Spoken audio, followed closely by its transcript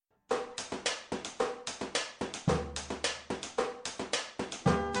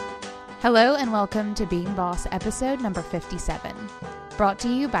Hello and welcome to Being Boss episode number 57, brought to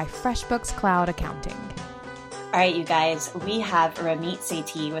you by FreshBooks Cloud Accounting. All right, you guys, we have Ramit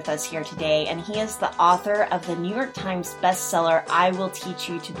Sethi with us here today, and he is the author of the New York Times bestseller, I Will Teach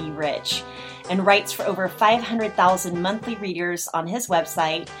You to Be Rich, and writes for over 500,000 monthly readers on his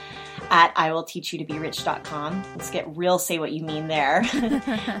website at iwillteachyoutoberich.com. Let's get real, say what you mean there,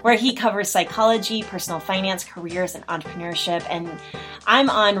 where he covers psychology, personal finance, careers, and entrepreneurship. And I'm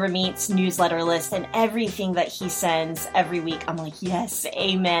on Ramit's newsletter list, and everything that he sends every week, I'm like, yes,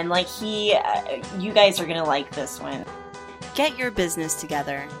 amen. Like you guys are going to like this one. Get your business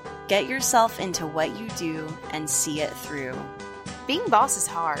together. Get yourself into what you do and see it through. Being boss is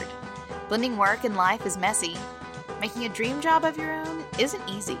hard. Blending work and life is messy. Making a dream job of your own isn't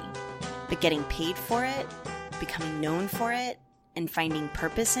easy. But getting paid for it, becoming known for it, and finding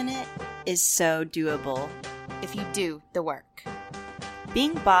purpose in it is so doable if you do the work.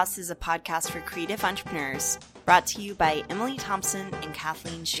 Being Boss is a podcast for creative entrepreneurs, brought to you by Emily Thompson and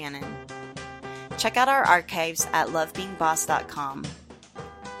Kathleen Shannon. Check out our archives at lovebeingboss.com.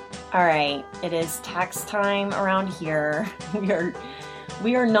 All right, it is tax time around here.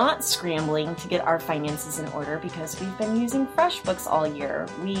 We are not scrambling to get our finances in order because we've been using FreshBooks all year.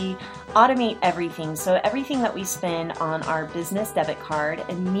 We automate everything, so everything that we spend on our business debit card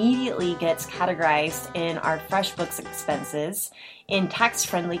immediately gets categorized in our FreshBooks expenses in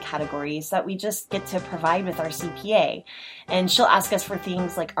tax-friendly categories that we just get to provide with our CPA. And she'll ask us for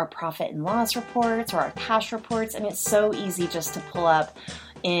things like our profit and loss reports or our cash reports, and it's so easy just to pull up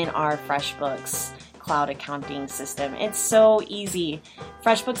in our FreshBooks cloud accounting system. It's so easy.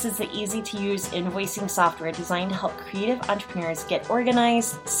 FreshBooks is the easy-to-use invoicing software designed to help creative entrepreneurs get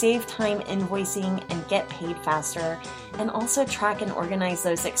organized, save time invoicing, and get paid faster, and also track and organize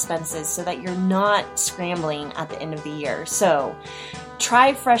those expenses so that you're not scrambling at the end of the year. So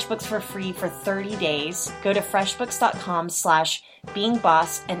try FreshBooks for free for 30 days. Go to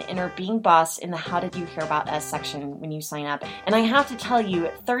freshbooks.com/beingboss and enter Being Boss in the How Did You Hear About Us section when you sign up. And I have to tell you,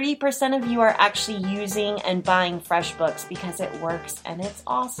 30% of you are actually using and buying FreshBooks because it works and it's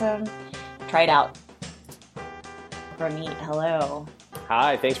awesome. Try it out. Ramit, hello.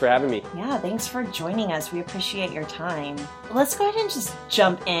 Hi, thanks for having me. Yeah, thanks for joining us. We appreciate your time. Let's go ahead and just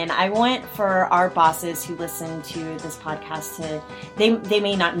jump in. I want for our bosses who listen to this podcast they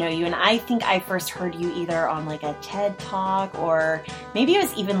may not know you. And I think I first heard you either on like a TED Talk or maybe it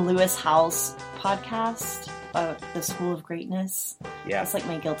was even Lewis Howes' podcast, The School of Greatness. Yeah. It's like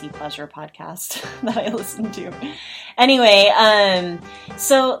my guilty pleasure podcast that I listen to. Anyway,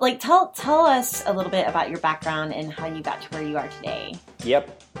 so like tell us a little bit about your background and how you got to where you are today.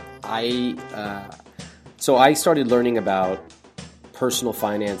 Yep. So I started learning about personal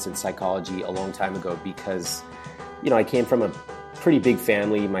finance and psychology a long time ago because, I came from a pretty big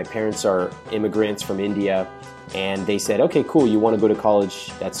family. My parents are immigrants from India, and they said, okay, cool, you want to go to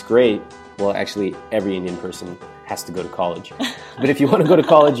college? That's great. Well, actually, every Indian person has to go to college. But if you want to go to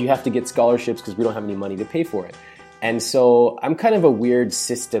college, you have to get scholarships because we don't have any money to pay for it. And so I'm kind of a weird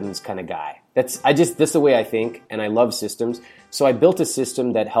systems kind of guy. That's the way I think, and I love systems. So I built a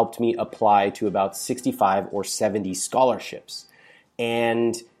system that helped me apply to about 65 or 70 scholarships.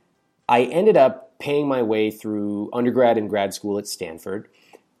 And I ended up paying my way through undergrad and grad school at Stanford.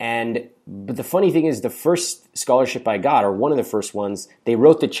 But the funny thing is, the first scholarship I got, or one of the first ones, they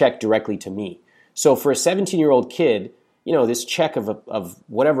wrote the check directly to me. So for a 17-year-old kid, this check of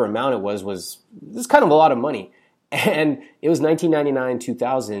whatever amount it was kind of a lot of money. And it was 1999,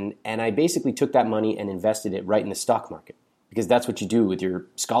 2000, and I basically took that money and invested it right in the stock market because that's what you do with your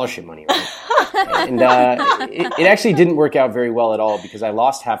scholarship money, right? And it actually didn't work out very well at all because I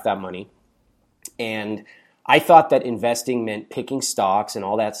lost half that money. And I thought that investing meant picking stocks and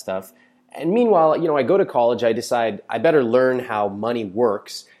all that stuff. And meanwhile, I go to college, I decide I better learn how money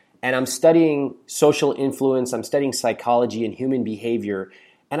works. And I'm studying social influence, I'm studying psychology and human behavior.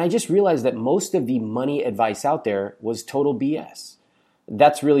 And I just realized that most of the money advice out there was total BS.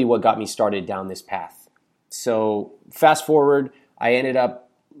 That's really what got me started down this path. So fast forward, I ended up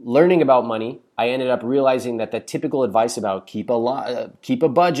learning about money. I ended up realizing that the typical advice about keep a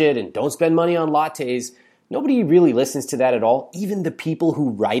budget and don't spend money on lattes, nobody really listens to that at all. Even the people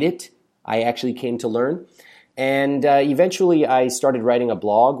who write it, I actually came to learn. And eventually I started writing a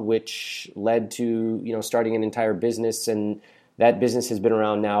blog, which led to, starting an entire business, and that business has been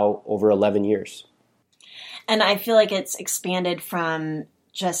around now over 11 years. And I feel like it's expanded from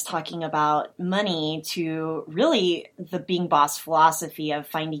just talking about money to really the Being Boss philosophy of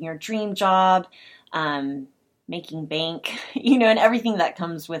finding your dream job, making bank, and everything that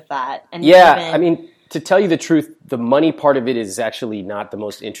comes with that. And to tell you the truth, the money part of it is actually not the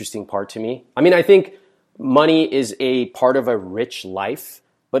most interesting part to me. I mean, I think money is a part of a rich life,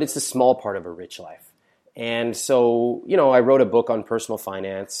 but it's a small part of a rich life. And so, I wrote a book on personal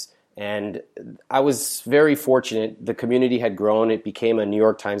finance, and I was very fortunate. The community had grown. It became a New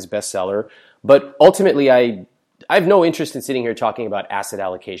York Times bestseller. But ultimately, I have no interest in sitting here talking about asset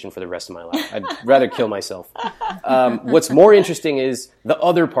allocation for the rest of my life. I'd rather kill myself. What's more interesting is the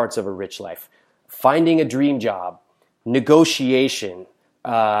other parts of a rich life. Finding a dream job, negotiation,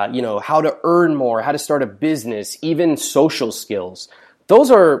 how to earn more, how to start a business, even social skills.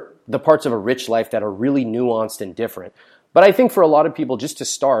 Those are the parts of a rich life that are really nuanced and different. But I think for a lot of people, just to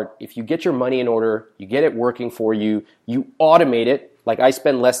start, if you get your money in order, you get it working for you, you automate it, like I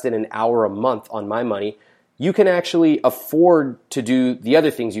spend less than an hour a month on my money, you can actually afford to do the other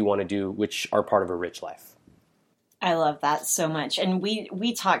things you want to do, which are part of a rich life. I love that so much. And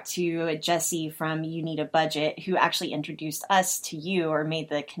we talked to Jesse from You Need a Budget, who actually introduced us to you, or made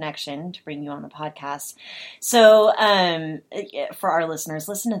the connection to bring you on the podcast. So for our listeners,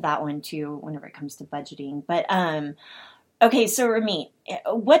 listen to that one too whenever it comes to budgeting. But okay, so Ramit,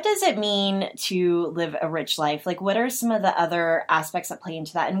 what does it mean to live a rich life? Like, what are some of the other aspects that play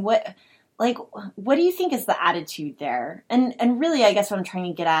into that? And what do you think is the attitude there? And really, I guess what I'm trying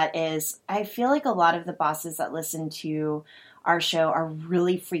to get at is I feel like a lot of the bosses that listen to our show are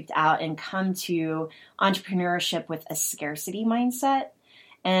really freaked out and come to entrepreneurship with a scarcity mindset.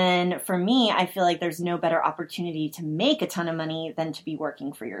 And for me, I feel like there's no better opportunity to make a ton of money than to be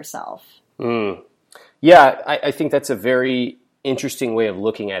working for yourself. Yeah, I think that's a very interesting way of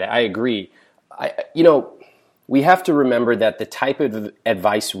looking at it. I agree. We have to remember that the type of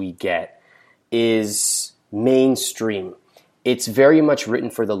advice we get is mainstream. It's very much written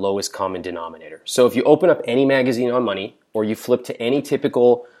for the lowest common denominator. So if you open up any magazine on money, or you flip to any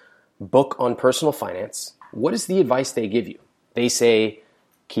typical book on personal finance, what is the advice they give you? They say,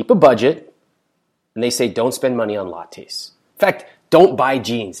 keep a budget, and they say, don't spend money on lattes. In fact, don't buy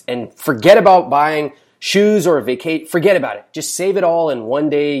jeans, and forget about buying shoes or a vacation. Forget about it. Just save it all, and one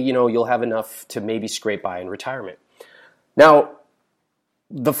day, you'll have enough to maybe scrape by in retirement. Now,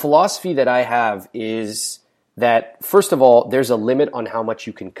 the philosophy that I have is that, first of all, there's a limit on how much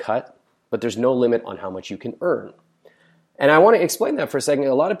you can cut, but there's no limit on how much you can earn. And I want to explain that for a second.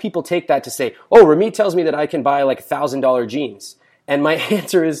 A lot of people take that to say, oh, Ramit tells me that I can buy like $1,000 jeans. And my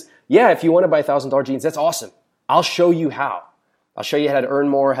answer is, yeah, if you want to buy $1,000 jeans, that's awesome. I'll show you how. I'll show you how to earn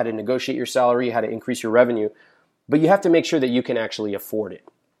more, how to negotiate your salary, how to increase your revenue. But you have to make sure that you can actually afford it,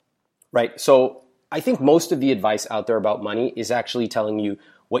 right? So I think most of the advice out there about money is actually telling you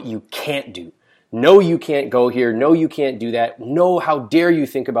what you can't do. No, you can't go here. No, you can't do that. No, how dare you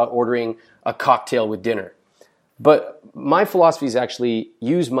think about ordering a cocktail with dinner. But my philosophy is actually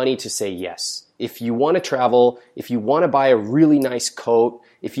use money to say yes. If you want to travel, if you want to buy a really nice coat,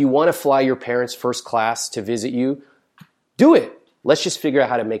 if you want to fly your parents first class to visit you, do it. Let's just figure out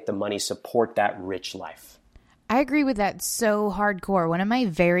how to make the money support that rich life. I agree with that so hardcore. One of my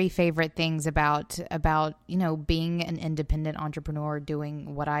very favorite things about being an independent entrepreneur,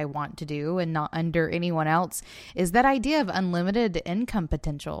 doing what I want to do and not under anyone else, is that idea of unlimited income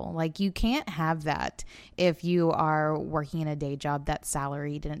potential. Like, you can't have that if you are working in a day job that's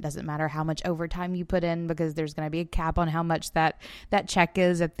salaried, and it doesn't matter how much overtime you put in, because there's going to be a cap on how much that check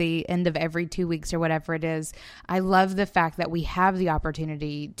is at the end of every 2 weeks or whatever it is. I love the fact that we have the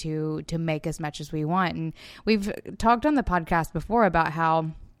opportunity to make as much as we want. And we've talked on the podcast before about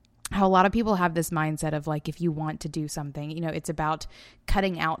how a lot of people have this mindset of, like, if you want to do something, it's about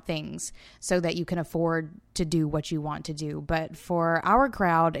cutting out things so that you can afford to do what you want to do. But for our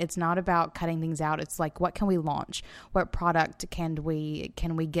crowd, it's not about cutting things out. It's like, what can we launch? What product can we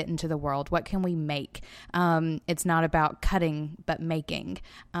get into the world? What can we make? It's not about cutting, but making.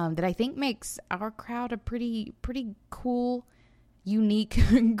 That I think makes our crowd a pretty cool, unique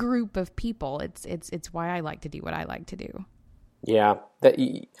group of people. It's why I like to do what I like to do. Yeah,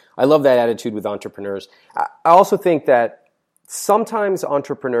 I love that attitude with entrepreneurs. I also think that sometimes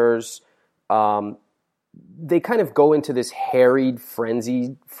entrepreneurs, they kind of go into this harried,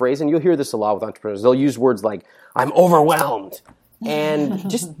 frenzied phrase, and you'll hear this a lot with entrepreneurs. They'll use words like, I'm overwhelmed. And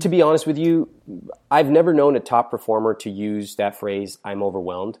just to be honest with you, I've never known a top performer to use that phrase, I'm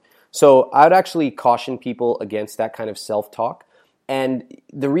overwhelmed. So I would actually caution people against that kind of self-talk. And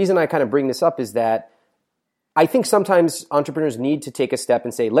the reason I kind of bring this up is that I think sometimes entrepreneurs need to take a step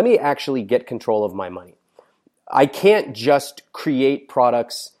and say, let me actually get control of my money. I can't just create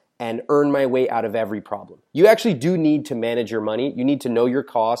products and earn my way out of every problem. You actually do need to manage your money. You need to know your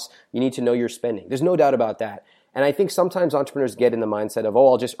costs. You need to know your spending. There's no doubt about that. And I think sometimes entrepreneurs get in the mindset of, oh,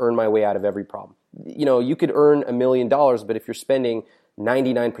 I'll just earn my way out of every problem. you could earn $1 million, but if you're spending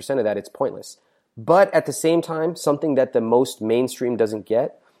 99% of that, it's pointless. But at the same time, something that the most mainstream doesn't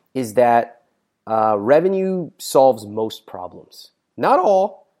get is that revenue solves most problems. Not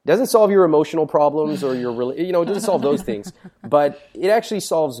all. It doesn't solve your emotional problems or your, it doesn't solve those things. But it actually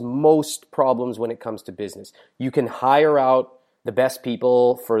solves most problems when it comes to business. You can hire out the best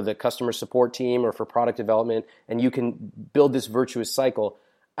people for the customer support team or for product development, and you can build this virtuous cycle.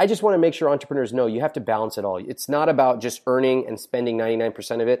 I just want to make sure entrepreneurs know you have to balance it all. It's not about just earning and spending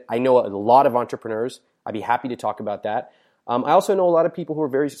 99% of it. I know a lot of entrepreneurs. I'd be happy to talk about that. I also know a lot of people who are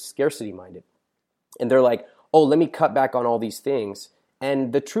very scarcity minded. And they're like, oh, let me cut back on all these things.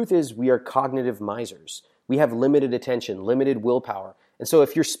 And the truth is we are cognitive misers. We have limited attention, limited willpower. And so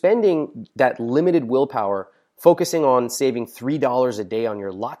if you're spending that limited willpower focusing on saving $3 a day on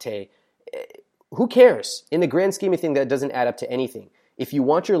your latte, who cares? In the grand scheme of things, that doesn't add up to anything. If you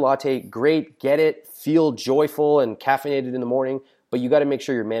want your latte, great, get it, feel joyful and caffeinated in the morning, but you got to make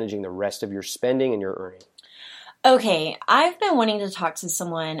sure you're managing the rest of your spending and your earning. Okay, I've been wanting to talk to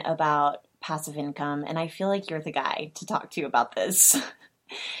someone about passive income, and I feel like you're the guy to talk to about this.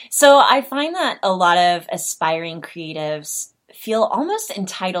 So I find that a lot of aspiring creatives feel almost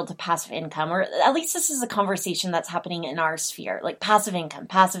entitled to passive income, or at least this is a conversation that's happening in our sphere, like passive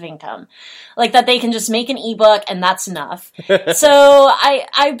income, like that they can just make an ebook and that's enough. So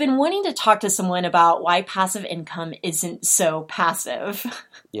I've been wanting to talk to someone about why passive income isn't so passive.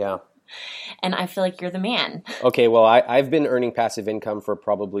 Yeah. And I feel like you're the man. Okay, well, I've been earning passive income for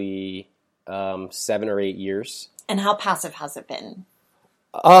probably 7 or 8 years. And how passive has it been?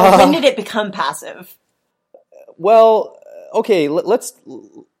 Or when did it become passive? Well, okay,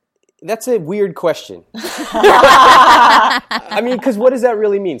 that's a weird question. I mean, because what does that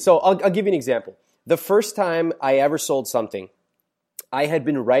really mean? So I'll give you an example. The first time I ever sold something, I had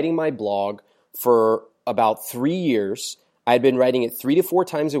been writing my blog for about 3 years. I had been writing it 3 to 4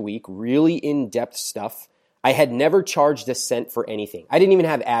 times a week, really in-depth stuff. I had never charged a cent for anything. I didn't even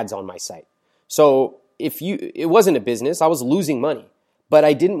have ads on my site. So it wasn't a business. I was losing money. But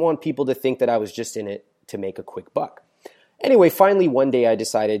I didn't want people to think that I was just in it to make a quick buck. Anyway, finally one day I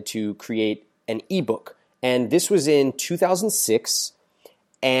decided to create an ebook. And this was in 2006.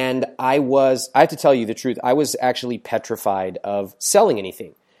 And I have to tell you the truth, I was actually petrified of selling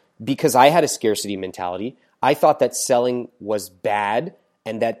anything because I had a scarcity mentality. I thought that selling was bad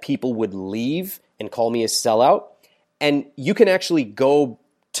and that people would leave and call me a sellout. And you can actually go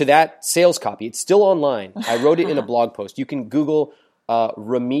to that sales copy. It's still online. I wrote it in a blog post. You can Google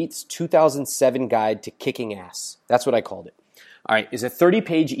Ramit's 2007 Guide to Kicking Ass. That's what I called it. All right, it's a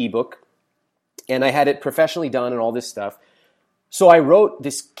 30-page ebook, and I had it professionally done and all this stuff. So I wrote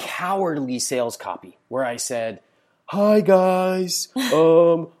this cowardly sales copy where I said, "Hi guys,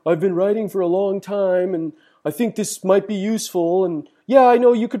 I've been writing for a long time, and I think this might be useful. And yeah, I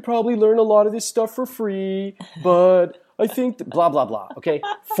know you could probably learn a lot of this stuff for free, but I think blah blah blah." Okay,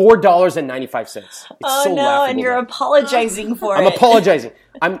 $4.95. It's oh so no, laughable and you're now. apologizing for I'm it. apologizing.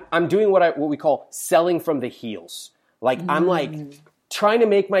 I'm doing what we call selling from the heels. Like I'm like trying to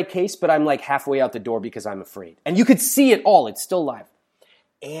make my case, but I'm like halfway out the door because I'm afraid. And you could see it all. It's still live.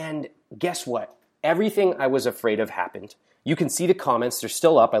 And guess what? Everything I was afraid of happened. You can see the comments. They're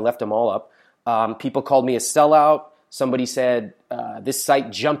still up. I left them all up. People called me a sellout. Somebody said, this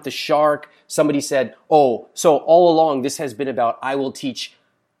site jumped the shark. Somebody said, oh, so all along this has been about I will teach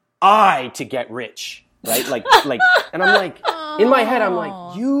I to get rich, right? Like, and I'm like, in my head, I'm like,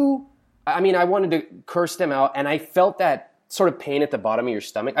 I wanted to curse them out, and I felt that sort of pain at the bottom of your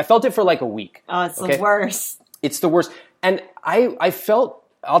stomach. I felt it for like a week. Oh, it's the worst. It's the worst. And I felt,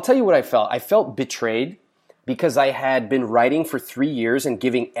 I'll tell you what I felt. I felt betrayed because I had been writing for 3 years and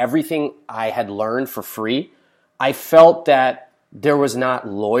giving everything I had learned for free. I felt that there was not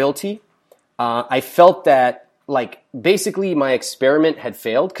loyalty. I felt that like basically my experiment had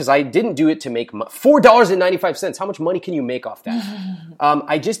failed because I didn't do it to make $4.95. How much money can you make off that?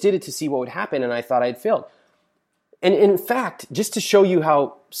 I just did it to see what would happen, and I thought I'd failed. And in fact, just to show you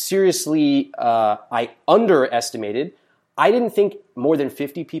how seriously I underestimated, I didn't think more than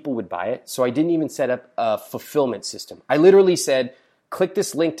 50 people would buy it, so I didn't even set up a fulfillment system. I literally said, click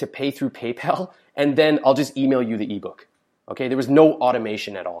this link to pay through PayPal, and then I'll just email you the ebook. Okay, there was no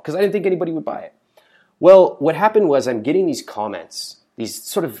automation at all because I didn't think anybody would buy it. Well, what happened was I'm getting these comments, these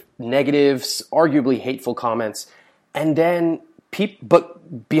sort of negative, arguably hateful comments, and then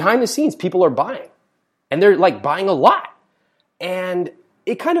but behind the scenes, people are buying, and they're like buying a lot. And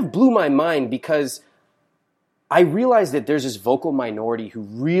it kind of blew my mind because I realized that there's this vocal minority who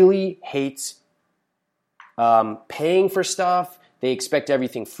really hates paying for stuff. They expect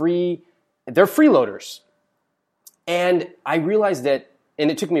everything free. they're freeloaders. And I realized that,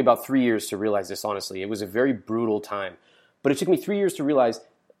 and it took me about 3 years to realize this, honestly. It was a very brutal time. But it took me 3 years to realize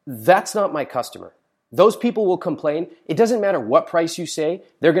that's not my customer. Those people will complain. It doesn't matter what price you say.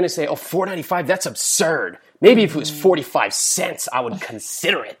 They're going to say, oh, $4.95, that's absurd. Maybe if it was 45 cents, I would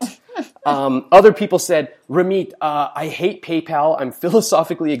consider it. Other people said, Ramit, I hate PayPal. I'm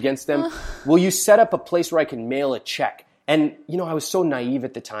philosophically against them. Will you set up a place where I can mail a check? And, I was so naive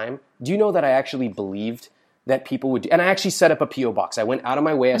at the time. Do you know that I actually believed that people would do? And I actually set up a P.O. box. I went out of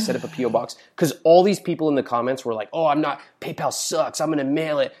my way. I set up a P.O. box because all these people in the comments were like, oh, PayPal sucks. I'm going to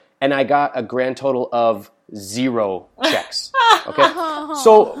mail it. And I got a grand total of 0 checks. Okay.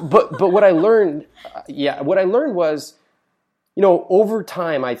 So, but what I learned, was, over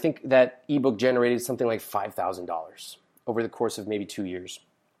time, I think that ebook generated something like $5,000 over the course of maybe 2 years.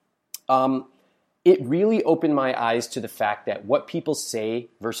 It really opened my eyes to the fact that what people say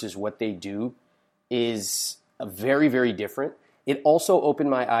versus what they do is very, very different. It also opened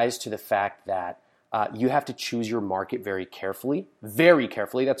my eyes to the fact that you have to choose your market very carefully. Very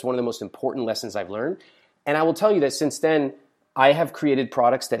carefully. That's one of the most important lessons I've learned. And I will tell you that since then, I have created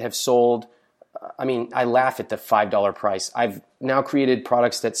products that have sold, I laugh at the $5 price. I've now created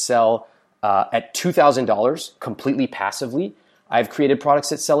products that sell at $2,000 completely passively. I've created products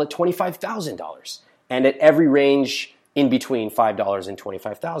that sell at $25,000 and at every range in between $5 and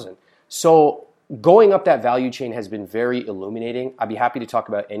 $25,000. So going up that value chain has been very illuminating. I'd be happy to talk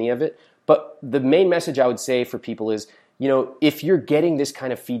about any of it. But the main message I would say for people is, if you're getting this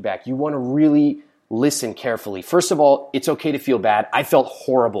kind of feedback, you want to really listen carefully. First of all, it's okay to feel bad. I felt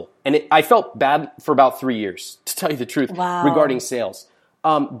horrible. And I felt bad for about 3 years, to tell you the truth, regarding sales.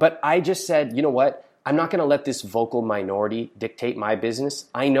 But I just said, you know what? I'm not going to let this vocal minority dictate my business.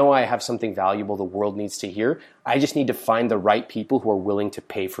 I know I have something valuable the world needs to hear. I just need to find the right people who are willing to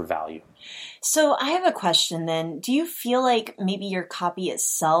pay for value. So I have a question then. Do you feel like maybe your copy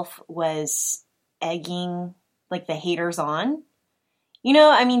itself was egging like the haters on?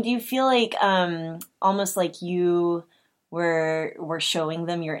 Do you feel like almost like you were showing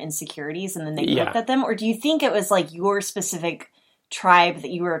them your insecurities and then they looked at them? Or do you think it was like your specific tribe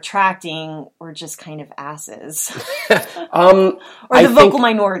that you were attracting were just kind of asses? Or the vocal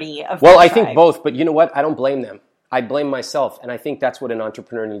minority of Well, I think both, but you know what? I don't blame them. I blame myself, and I think that's what an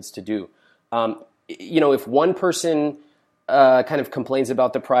entrepreneur needs to do. If one person kind of complains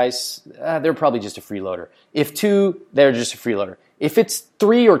about the price, they're probably just a freeloader. If 2, they're just a freeloader. If it's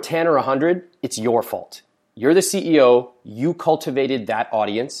 3 or 10 or 100, it's your fault. You're the CEO. You cultivated that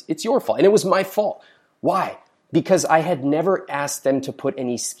audience. It's your fault. And it was my fault. Why? Because I had never asked them to put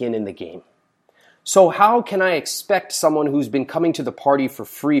any skin in the game. So how can I expect someone who's been coming to the party for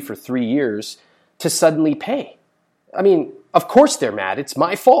free for 3 years to suddenly pay? Of course they're mad. It's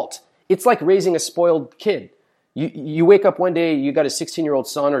my fault. It's like raising a spoiled kid. You wake up one day, you got a 16-year-old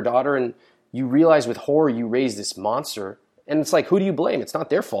son or daughter, and you realize with horror you raised this monster. And it's like, who do you blame? It's not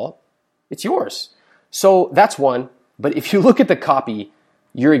their fault. It's yours. So that's one. But if you look at the copy,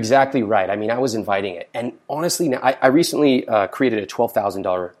 you're exactly right. I was inviting it. And honestly, now I recently created a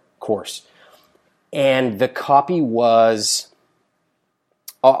 $12,000 course. And the copy was,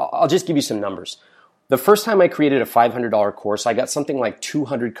 I'll just give you some numbers. The first time I created a $500 course, I got something like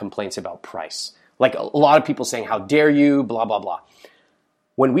 200 complaints about price. Like a lot of people saying, how dare you, blah, blah, blah.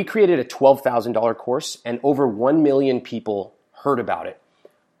 When we created a $12,000 course and over 1 million people heard about it,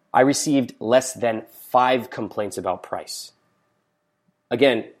 I received less than 5 complaints about price.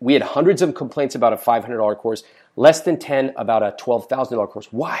 Again, we had hundreds of complaints about a $500 course, less than 10 about a $12,000 course.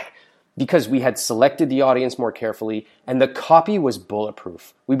 Why? Because we had selected the audience more carefully and the copy was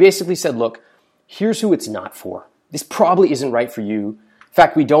bulletproof. We basically said, look, here's who it's not for. This probably isn't right for you. In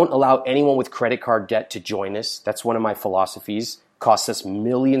fact, we don't allow anyone with credit card debt to join us. That's one of my philosophies. Costs us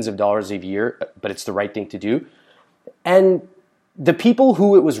millions of dollars a year, but it's the right thing to do. And the people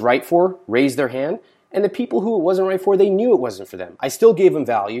who it was right for raised their hand, and the people who it wasn't right for, they knew it wasn't for them. I still gave them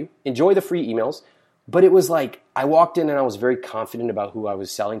value, enjoy the free emails, but it was like I walked in and I was very confident about who I was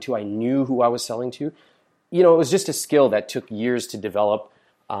selling to. I knew who I was selling to. It was just a skill that took years to develop.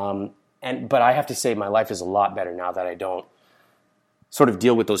 But I have to say my life is a lot better now that I don't sort of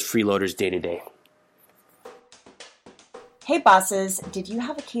deal with those freeloaders day to day. Hey bosses, did you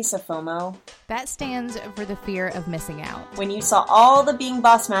have a case of FOMO? That stands for the fear of missing out. When you saw all the Being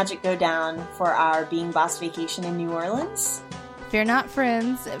Boss magic go down for our Being Boss vacation in New Orleans? Fear not,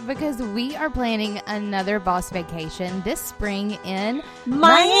 friends, because we are planning another boss vacation this spring in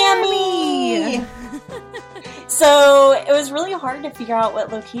Miami! So it was really hard to figure out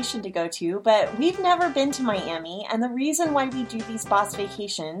what location to go to, but we've never been to Miami, and the reason why we do these boss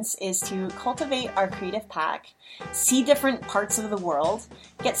vacations is to cultivate our creative pack, see different parts of the world,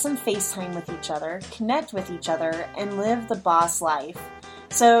 get some FaceTime with each other, connect with each other, and live the boss life.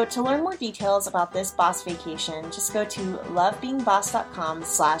 So to learn more details about this boss vacation, just go to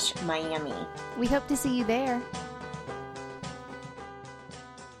lovebeingboss.com/Miami. We hope to see you there.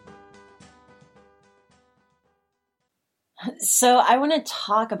 So I want to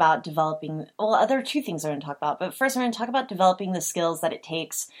talk about developing, there are two things I want to talk about, but first I want to talk about developing the skills that it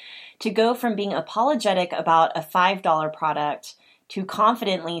takes to go from being apologetic about a $5 product to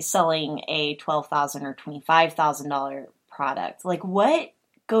confidently selling a $12,000 or $25,000 product. Like, what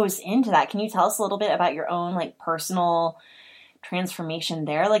goes into that? Can you tell us a little bit about your own like personal transformation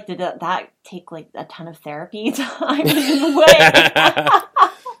there? Like, did that take like a ton of therapy time? What?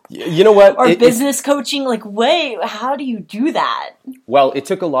 You know what? Or business coaching? Like, wait, how do you do that? Well, it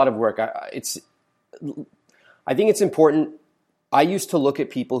took a lot of work. I think it's important. I used to look at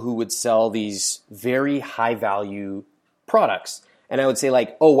people who would sell these very high value products, and I would say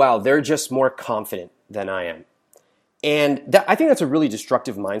like, oh wow, they're just more confident than I am. And I think that's a really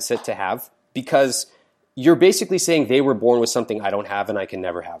destructive mindset to have, because you're basically saying they were born with something I don't have and I can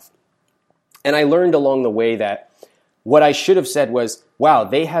never have. And I learned along the way that what I should have said was, wow,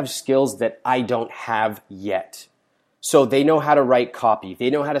 they have skills that I don't have yet. So they know how to write copy.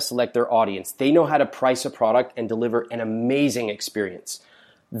 They know how to select their audience. They know how to price a product and deliver an amazing experience.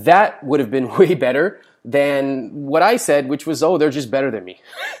 That would have been way better than what I said, which was, oh, they're just better than me.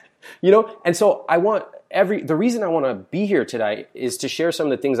 And so the reason I want to be here today is to share some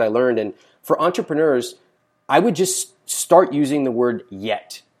of the things I learned. And for entrepreneurs, I would just start using the word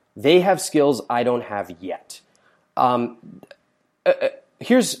yet. They have skills I don't have yet.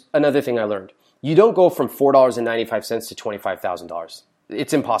 Here's another thing I learned. You don't go from $4.95 to $25,000.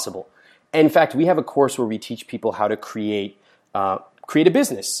 It's impossible. In fact, we have a course where we teach people how to create a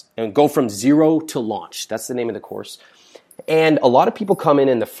business and go from zero to launch. That's the name of the course. And a lot of people come in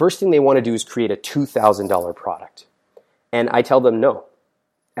and the first thing they want to do is create a $2,000 product. And I tell them, no,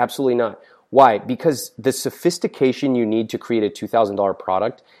 absolutely not. Why? Because the sophistication you need to create a $2,000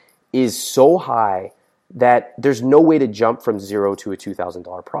 product is so high that there's no way to jump from zero to a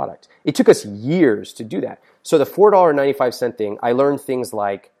 $2,000 product. It took us years to do that. So the $4.95 thing, I learned things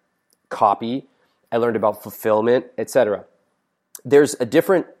like copy, I learned about fulfillment, etc. There's a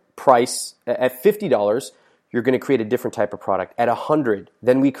different price. At $50, you're going to create a different type of product. At $100,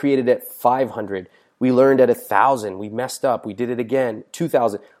 then we created at $500. We learned at $1,000. We messed up. We did it again.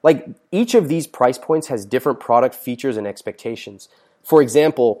 $2,000. Like, each of these price points has different product features and expectations. For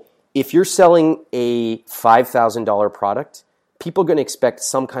example, if you're selling a $5,000 product, people are going to expect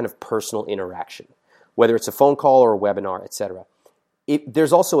some kind of personal interaction, whether it's a phone call or a webinar, etc.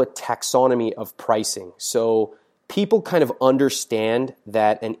 There's also a taxonomy of pricing. So people kind of understand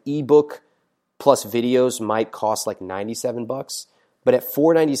that an ebook plus videos might cost like $97, but at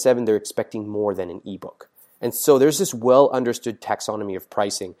 $4.97, they're expecting more than an ebook. And so there's this well understood taxonomy of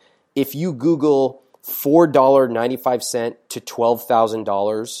pricing. If you Google $4.95 to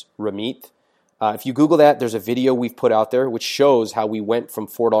 $12,000 Ramit. If you Google that, there's a video we've put out there which shows how we went from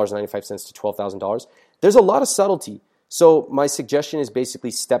 $4.95 to $12,000. There's a lot of subtlety. So my suggestion is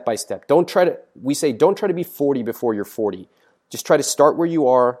basically step by step. Don't try to be 40 before you're 40. Just try to start where you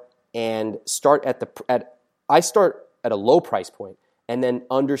are and start I start at a low price point and then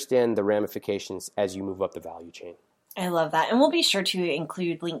understand the ramifications as you move up the value chain. I love that. And we'll be sure to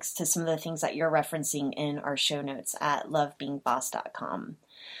include links to some of the things that you're referencing in our show notes at lovebeingboss.com.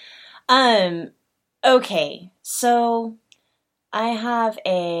 Okay, so I have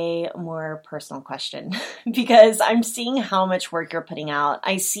a more personal question because I'm seeing how much work you're putting out.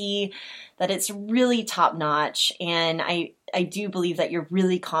 I see that it's really top notch, and I do believe that you're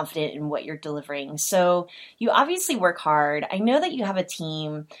really confident in what you're delivering. So you obviously work hard. I know that you have a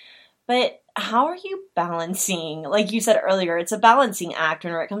team, but how are you balancing, like you said earlier, it's a balancing act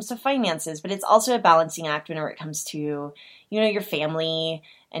whenever it comes to finances, but it's also a balancing act whenever it comes to, your family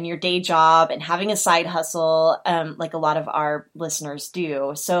and your day job and having a side hustle, like a lot of our listeners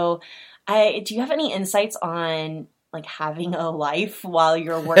do. So do you have any insights on like having a life while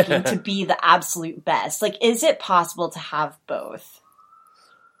you're working to be the absolute best? Like, is it possible to have both?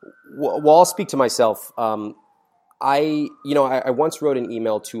 Well, I'll speak to myself. I once wrote an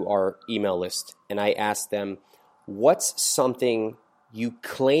email to our email list, and I asked them, what's something you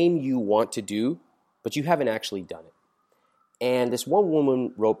claim you want to do, but you haven't actually done it? And this one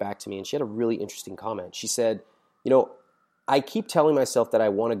woman wrote back to me, and she had a really interesting comment. She said, I keep telling myself that I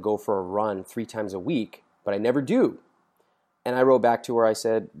want to go for a run 3 times a week, but I never do. And I wrote back to her, I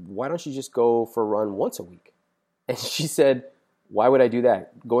said, why don't you just go for a run once a week? And she said, why would I do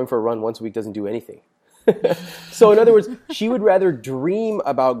that? Going for a run once a week doesn't do anything. So in other words, she would rather dream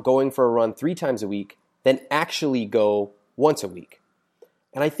about going for a run 3 times a week than actually go once a week.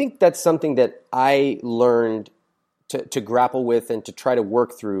 And I think that's something that I learned to grapple with and to try to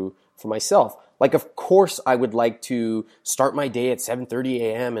work through for myself. Like, of course, I would like to start my day at 7:30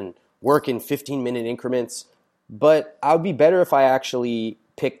 a.m. and work in 15-minute increments, but I would be better if I actually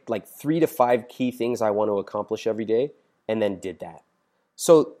picked like 3 to 5 key things I want to accomplish every day and then did that.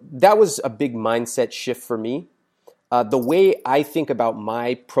 So that was a big mindset shift for me. The way I think about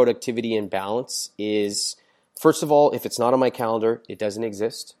my productivity and balance is, first of all, if it's not on my calendar, it doesn't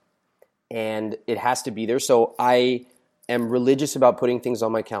exist. And it has to be there. So I am religious about putting things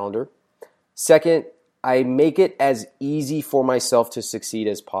on my calendar. Second, I make it as easy for myself to succeed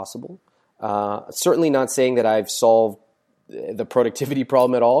as possible. Certainly not saying that I've solved the productivity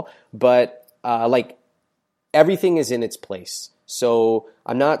problem at all, but like everything is in its place. So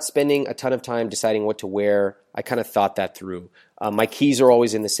I'm not spending a ton of time deciding what to wear. I kind of thought that through. My keys are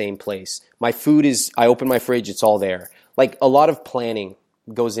always in the same place. My food is, I open my fridge, it's all there. Like a lot of planning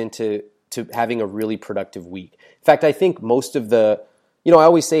goes into having a really productive week. In fact, I think most of the, I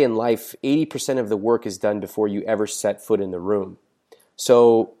always say in life, 80% of the work is done before you ever set foot in the room.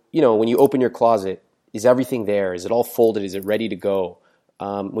 So, when you open your closet, is everything there? Is it all folded? Is it ready to go?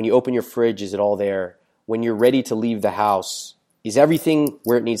 When you open your fridge, is it all there? When you're ready to leave the house, is everything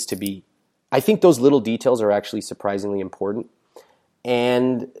where it needs to be? I think those little details are actually surprisingly important.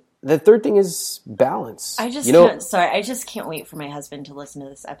 And the third thing is balance. I just can't wait for my husband to listen to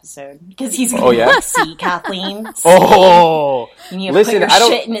this episode because he's going to see Kathleen. You need to put your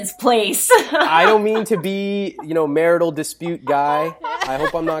shit in its place. I don't mean to be, marital dispute guy. I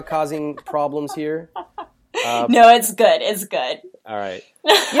hope I'm not causing problems here. No, it's good. It's good. All right.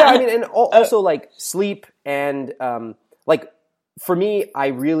 Yeah, I mean, and also like sleep and like for me, I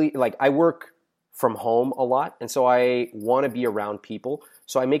really I work from home a lot, and so I want to be around people.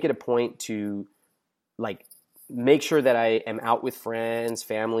 So I make it a point to make sure that I am out with friends,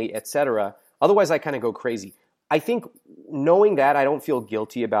 family, etc. Otherwise, I kind of go crazy. I think knowing that, I don't feel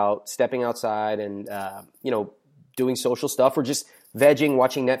guilty about stepping outside and doing social stuff or just vegging,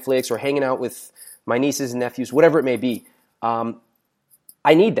 watching Netflix, or hanging out with my nieces and nephews, whatever it may be.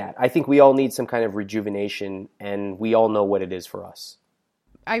 I need that. I think we all need some kind of rejuvenation, and we all know what it is for us.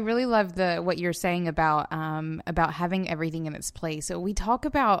 I really love what you're saying about having everything in its place. So we talk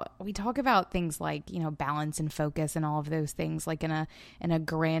about things like, balance and focus and all of those things like in a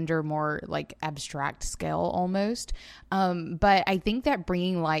grander, more like abstract scale almost. But I think that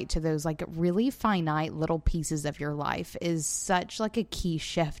bringing light to those like really finite little pieces of your life is such like a key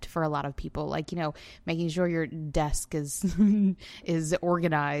shift for a lot of people. Like, making sure your desk is is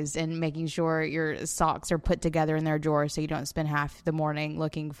organized and making sure your socks are put together in their drawer so you don't spend half the morning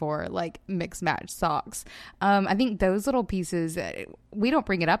looking for like mix match socks. I think those little pieces, we don't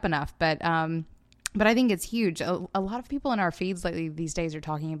bring it up enough, but I think it's huge. A lot of people in our feeds lately these days are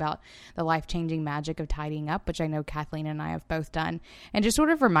talking about the life-changing magic of tidying up, which I know Kathleen and I have both done, and just sort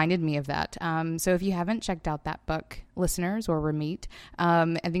of reminded me of that. So if you haven't checked out that book, listeners, or Ramit,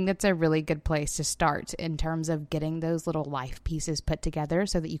 I think that's a really good place to start in terms of getting those little life pieces put together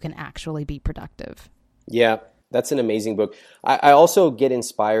so that you can actually be productive. Yeah. That's an amazing book. I also get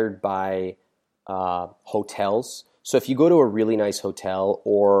inspired by hotels. So if you go to a really nice hotel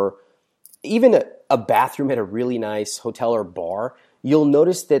or even a bathroom at a really nice hotel or bar, you'll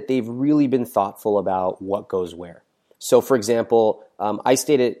notice that they've really been thoughtful about what goes where. So for example, I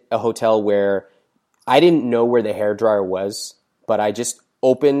stayed at a hotel where I didn't know where the hairdryer was, but I just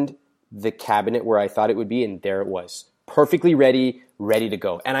opened the cabinet where I thought it would be, and there it was. Perfectly ready to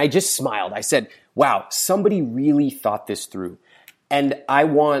go. And I just smiled. I said, wow, somebody really thought this through. And I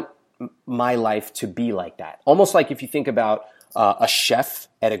want my life to be like that. Almost like if you think about a chef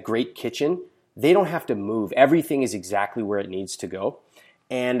at a great kitchen, they don't have to move. Everything is exactly where it needs to go.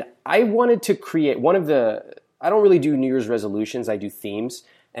 And I wanted to create I don't really do New Year's resolutions, I do themes.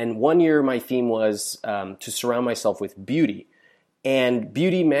 And one year my theme was to surround myself with beauty. And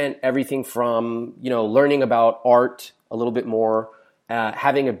beauty meant everything from, learning about art a little bit more,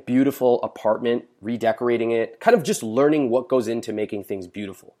 having a beautiful apartment, redecorating it, kind of just learning what goes into making things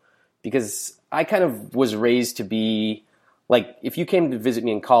beautiful. Because I kind of was raised to be like, if you came to visit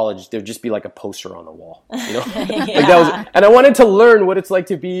me in college, there'd just be like a poster on the wall, Yeah. And I wanted to learn what it's like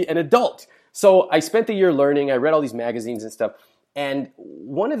to be an adult. So I spent the year learning. I read all these magazines and stuff. And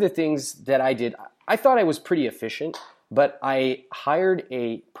one of the things that I did, I thought I was pretty efficient. but I hired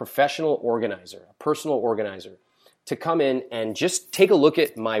a professional organizer, a personal organizer, to come in and just take a look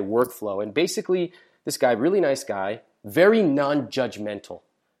at my workflow. And basically, this guy, really nice guy, very non-judgmental.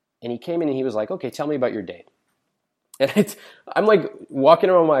 And he came in and he was like, okay, tell me about your day. And I'm like walking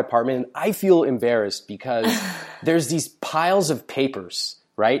around my apartment and I feel embarrassed because there's these piles of papers,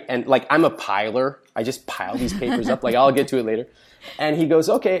 right? And like I'm a piler. I just pile these papers up. Like I'll get to it later. And he goes,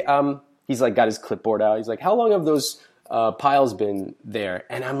 okay, he's like got his clipboard out. He's like, how long have those piles been there?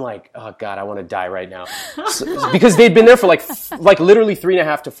 And I'm like, oh God, I want to die right now. Because they'd been there for like literally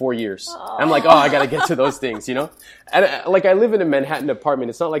 3.5 to 4 years. I'm like, oh, I got to get to those things, you know? And like I live in a Manhattan apartment.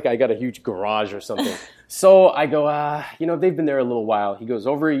 It's not like I got a huge garage or something. So I go, they've been there a little while. He goes,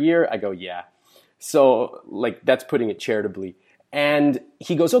 over a year? I go, yeah. So like that's putting it charitably. And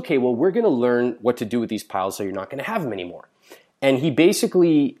he goes, okay, well, we're going to learn what to do with these piles so you're not going to have them anymore. And he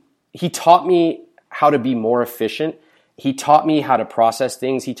taught me how to be more efficient. He taught me how to process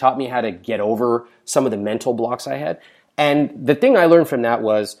things. He taught me how to get over some of the mental blocks I had. And the thing I learned from that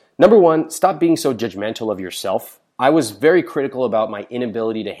was, number one, stop being so judgmental of yourself. I was very critical about my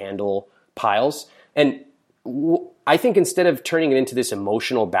inability to handle piles. And I think instead of turning it into this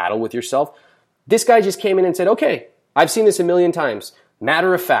emotional battle with yourself, this guy just came in and said, okay, I've seen this a million times.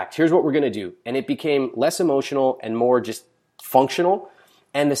 Matter of fact, here's what we're going to do. And it became less emotional and more just functional.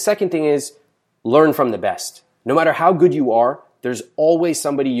 And the second thing is learn from the best. No matter how good you are, there's always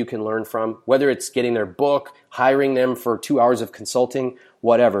somebody you can learn from, whether it's getting their book, hiring them for 2 hours of consulting,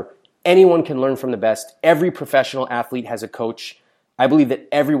 whatever. Anyone can learn from the best. Every professional athlete has a coach. I believe that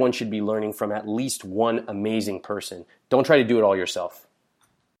everyone should be learning from at least one amazing person. Don't try to do it all yourself.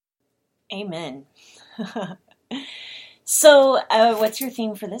 Amen. So what's your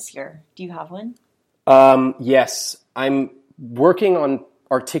theme for this year? Do you have one? Yes, I'm working on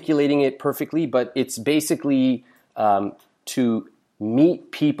articulating it perfectly, but it's basically to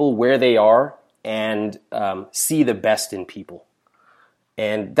meet people where they are and see the best in people.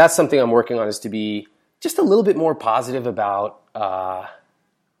 And that's something I'm working on, is to be just a little bit more positive about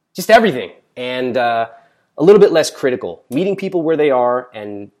just everything, and a little bit less critical. Meeting people where they are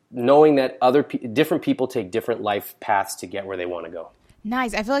and knowing that different people take different life paths to get where they want to go.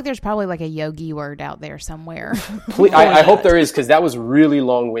 Nice. I feel like there's probably like a yogi word out there somewhere. Please, I hope there is, because that was really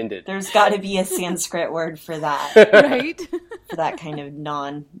long-winded. There's got to be a Sanskrit word for that. Right? For that kind of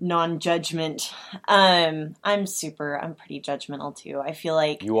non-judgment. I'm pretty judgmental too. I feel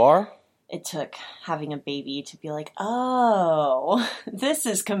like You are? it took having a baby to be like, oh, this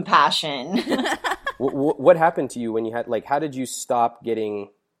is compassion. What happened to you when you had, like, how did you stop being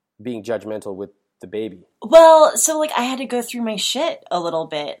judgmental with the baby? Well, so like I had to go through my shit a little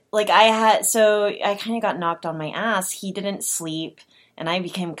bit. Like I kind of got knocked on my ass. He didn't sleep and I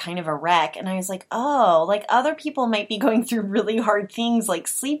became kind of a wreck. And I was like, oh, like other people might be going through really hard things like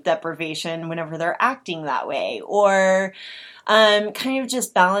sleep deprivation whenever they're acting that way, or kind of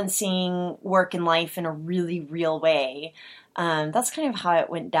just balancing work and life in a really real way. That's kind of how it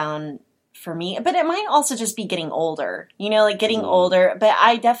went down for me. But it might also just be getting older, like getting older. But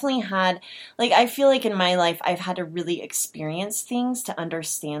I definitely had, like, I feel like in my life, I've had to really experience things to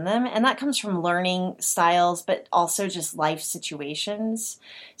understand them. And that comes from learning styles, but also just life situations.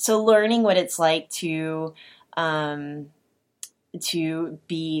 So learning what it's like to be,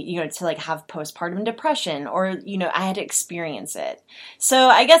 to like have postpartum depression, or, I had to experience it. So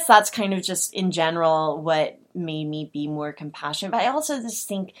I guess that's kind of just in general what made me be more compassionate. But I also just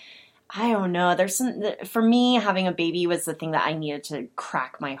think, I don't know, for me, having a baby was the thing that I needed to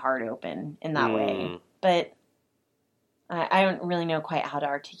crack my heart open in that way. But I don't really know quite how to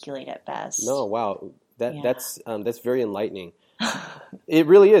articulate it best. No, wow. That's very enlightening. It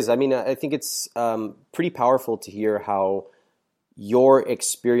really is. I mean, I think it's pretty powerful to hear how your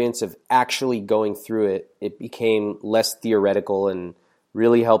experience of actually going through it became less theoretical and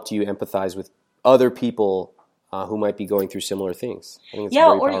really helped you empathize with other people who might be going through similar things. I think it's very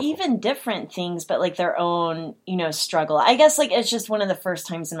or powerful. Even different things, but like their own, struggle. I guess like it's just one of the first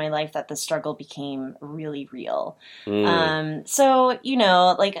times in my life that the struggle became really real. So,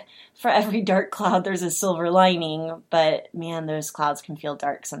 like for every dark cloud, there's a silver lining, but man, those clouds can feel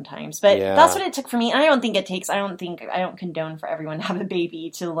dark sometimes. But that's what it took for me. And I don't condone for everyone to have a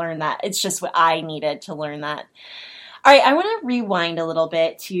baby to learn that. It's just what I needed to learn that. All right, I want to rewind a little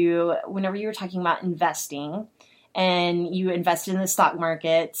bit to whenever you were talking about investing and you invested in the stock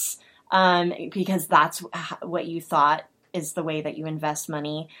markets because that's what you thought is the way that you invest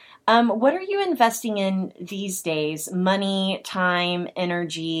money. What are you investing in these days? Money, time,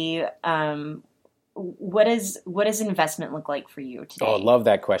 energy? What does investment look like for you today? Oh, love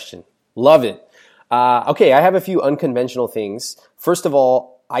that question. Love it. Okay, I have a few unconventional things. First of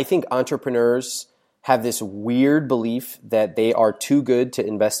all, I think entrepreneurs have this weird belief that they are too good to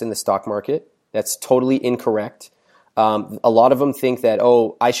invest in the stock market. That's totally incorrect. A lot of them think that,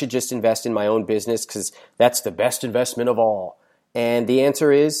 oh, I should just invest in my own business because that's the best investment of all. And the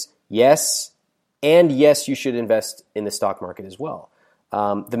answer is yes, and yes, you should invest in the stock market as well.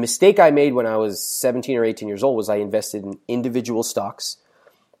 The mistake I made when I was 17 or 18 years old was I invested in individual stocks.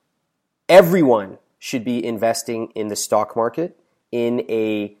 Everyone should be investing in the stock market in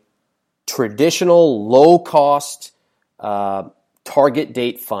a traditional, low-cost target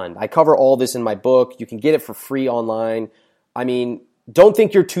date fund. I cover all this in my book. You can get it for free online. I mean, don't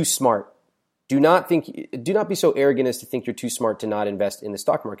think you're too smart. Do not be so arrogant as to think you're too smart to not invest in the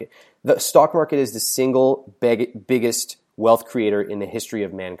stock market. The stock market is the single biggest wealth creator in the history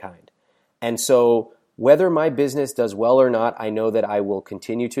of mankind. And so whether my business does well or not, I know that I will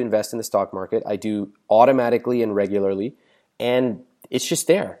continue to invest in the stock market. I do automatically and regularly, and it's just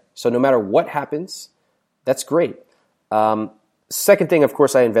there. So no matter what happens, that's great. Second thing, of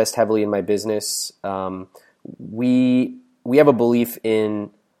course, I invest heavily in my business. We have a belief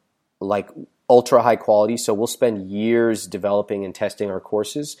in like ultra high quality, so we'll spend years developing and testing our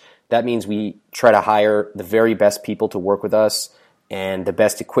courses. That means we try to hire the very best people to work with us and the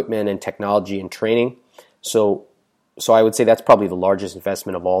best equipment and technology and training. So I would say that's probably the largest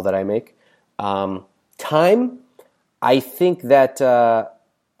investment of all that I make. Time, I think that,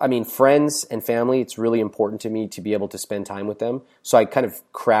 friends and family, it's really important to me to be able to spend time with them. So I kind of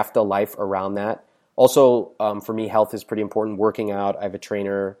craft a life around that. Also, for me, health is pretty important. Working out, I have a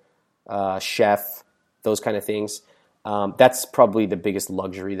trainer, chef, those kind of things. That's probably the biggest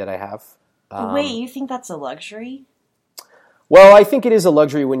luxury that I have. Wait, you think that's a luxury? Well, I think it is a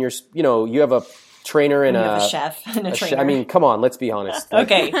luxury when you have a trainer and a chef and a trainer. Come on, let's be honest.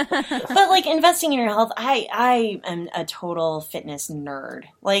 Okay. But investing in your health, I am a total fitness nerd.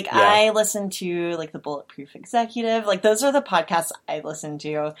 I listen to the Bulletproof Executive. Those are the podcasts I listen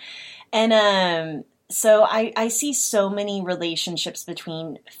to. And so I see so many relationships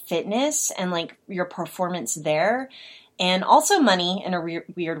between fitness and your performance there, and also money in a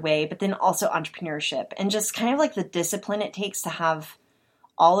weird way, but then also entrepreneurship and just kind of the discipline it takes to have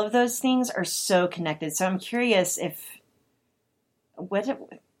all of those things are so connected. So I'm curious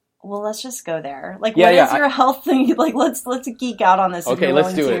let's just go there. What is your health thing? Let's geek out on this. Okay,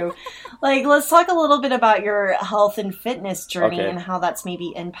 let's do it. Let's talk a little bit about your health and fitness journey and how that's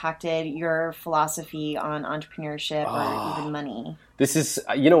maybe impacted your philosophy on entrepreneurship or even money. This is,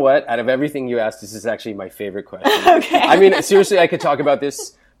 you know what? Out of everything you asked, this is actually my favorite question. Okay. Seriously, I could talk about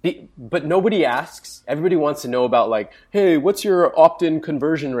this. But nobody asks. Everybody wants to know about hey, what's your opt-in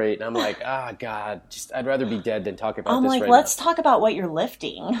conversion rate? And I'm like, God, I'd rather be dead than talk about this right let's now. Talk about what you're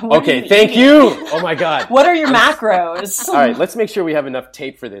lifting. Okay, thank you. Oh my God. What are your macros? All right, let's make sure we have enough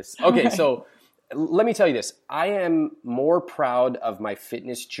tape for this. Okay, so let me tell you this. I am more proud of my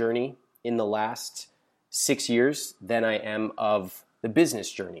fitness journey in the last 6 years than I am of the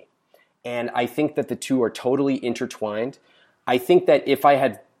business journey. And I think that the two are totally intertwined. I think that if I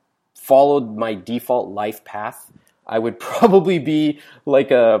had followed my default life path, I would probably be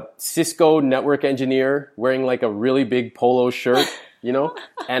a Cisco network engineer wearing a really big polo shirt,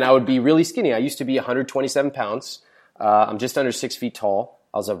 and I would be really skinny. I used to be 127 pounds. I'm just under 6 feet tall.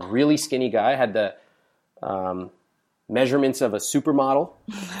 I was a really skinny guy. I had the measurements of a supermodel,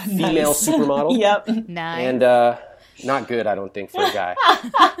 female supermodel. Yep. Nice. And not good, I don't think, for a guy.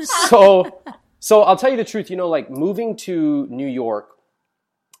 So I'll tell you the truth, moving to New York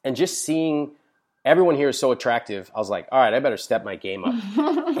and just seeing everyone here is so attractive, I was like, all right, I better step my game up.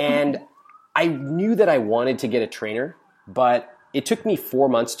 And I knew that I wanted to get a trainer, but it took me 4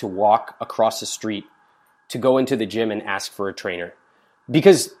 months to walk across the street to go into the gym and ask for a trainer.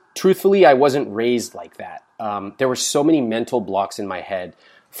 Because truthfully, I wasn't raised like that. There were so many mental blocks in my head.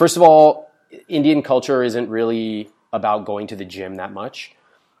 First of all, Indian culture isn't really about going to the gym that much.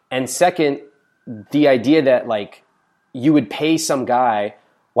 And second, the idea that you would pay some guy,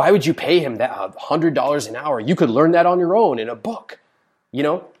 why would you pay him that $100 an hour? You could learn that on your own in a book,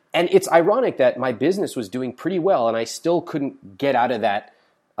 And it's ironic that my business was doing pretty well and I still couldn't get out of that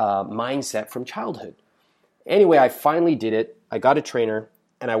mindset from childhood. Anyway, I finally did it. I got a trainer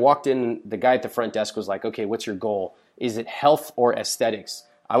and I walked in. The guy at the front desk was like, okay, what's your goal? Is it health or aesthetics?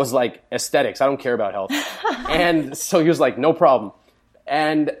 I was like, aesthetics. I don't care about health. And so he was like, no problem.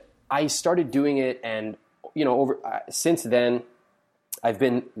 And I started doing it, and since then, I've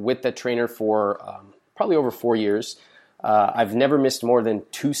been with the trainer for probably over 4 years. I've never missed more than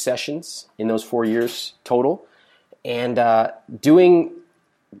 2 sessions in those 4 years total, and doing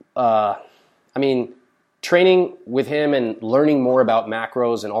I mean, training with him and learning more about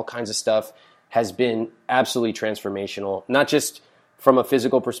macros and all kinds of stuff has been absolutely transformational, not just from a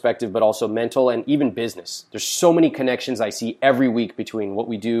physical perspective, but also mental and even business. There's so many connections I see every week between what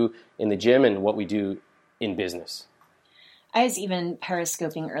we do in the gym and what we do in business. I was even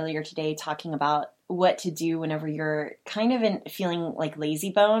periscoping earlier today talking about what to do whenever you're kind of feeling like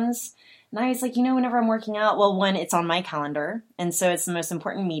lazy bones. And I was like, whenever I'm working out, well, one, it's on my calendar. And so it's the most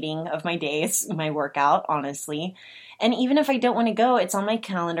important meeting of my day. It's my workout, honestly. And even if I don't want to go, it's on my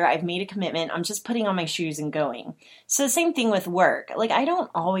calendar. I've made a commitment. I'm just putting on my shoes and going. So same thing with work. Like, I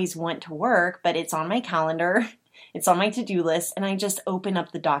don't always want to work, but it's on my calendar. It's on my to-do list. And I just open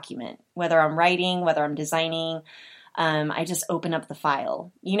up the document, whether I'm writing, whether I'm designing. I just open up the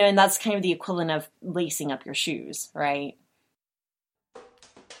file, and that's kind of the equivalent of lacing up your shoes, right?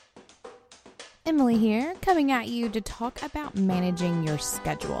 Emily here, coming at you to talk about managing your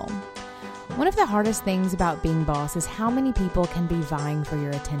schedule. One of the hardest things about being boss is how many people can be vying for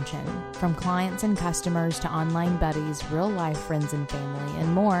your attention. From clients and customers to online buddies, real-life friends and family,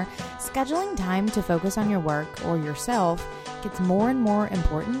 and more, scheduling time to focus on your work or yourself gets more and more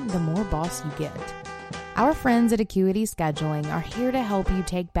important the more boss you get. Our friends at Acuity Scheduling are here to help you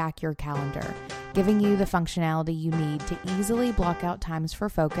take back your calendar, giving you the functionality you need to easily block out times for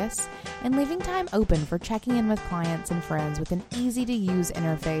focus and leaving time open for checking in with clients and friends with an easy-to-use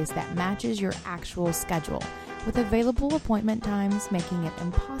interface that matches your actual schedule, with available appointment times making it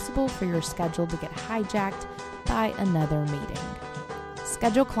impossible for your schedule to get hijacked by another meeting.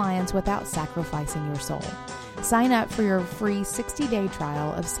 Schedule clients without sacrificing your soul. Sign up for your free 60-day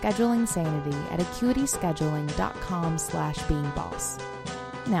trial of Scheduling Sanity at acuityscheduling.com/beingboss.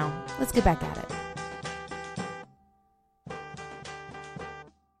 Now, let's get back at it.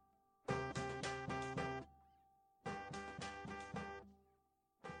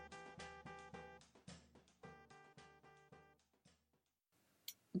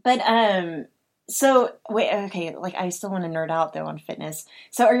 But, so wait, okay, like I still want to nerd out though on fitness.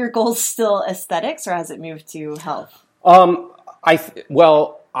 So are your goals still aesthetics or has it moved to health?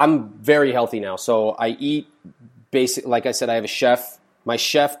 Well, I'm very healthy now. So I eat like I said, I have a chef. My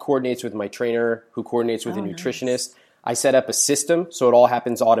chef coordinates with my trainer who coordinates with a nutritionist. Nice. I set up a system so it all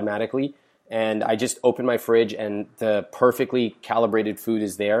happens automatically. And I just open my fridge and the perfectly calibrated food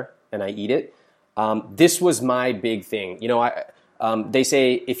is there and I eat it. This was my big thing. They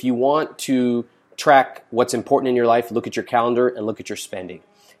say if you want to track what's important in your life, look at your calendar and look at your spending.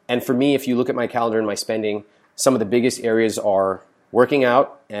 And for me, if you look at my calendar and my spending, some of the biggest areas are working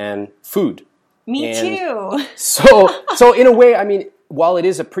out and food. Me too. So in a way, I mean, while it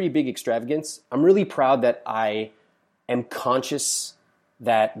is a pretty big extravagance, I'm really proud that I am conscious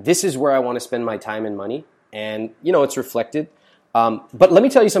that this is where I want to spend my time and money. And, it's reflected. But let me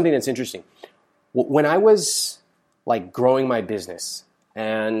tell you something that's interesting. When I was like growing my business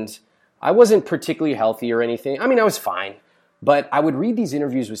and I wasn't particularly healthy or anything. I mean, I was fine, but I would read these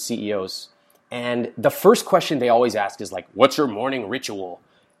interviews with CEOs and the first question they always ask is like, what's your morning ritual?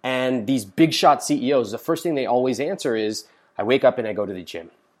 And these big shot CEOs, the first thing they always answer is, I wake up and I go to the gym.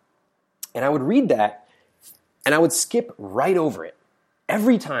 And I would read that and I would skip right over it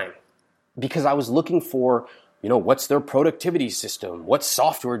every time because I was looking for, what's their productivity system? What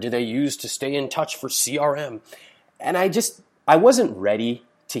software do they use to stay in touch for CRM? And I wasn't ready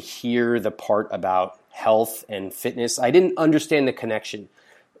to hear the part about health and fitness. I didn't understand the connection.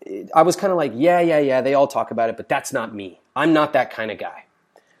 I was kind of like, yeah, they all talk about it, but that's not me. I'm not that kind of guy.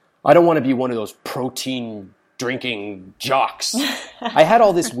 I don't want to be one of those protein drinking jocks. I had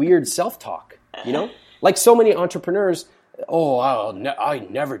all this weird self-talk, like so many entrepreneurs. I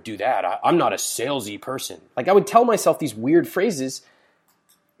never do that. I'm not a salesy person. Like I would tell myself these weird phrases.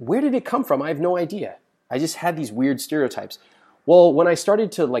 Where did it come from? I have no idea. I just had these weird stereotypes. Well, when I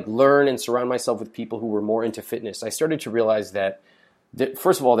started to learn and surround myself with people who were more into fitness, I started to realize that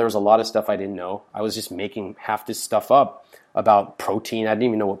first of all, there was a lot of stuff I didn't know. I was just making half this stuff up about protein. I didn't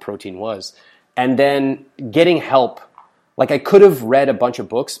even know what protein was. And then getting help. Like I could have read a bunch of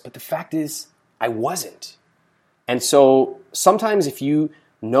books, but the fact is I wasn't. And so sometimes if you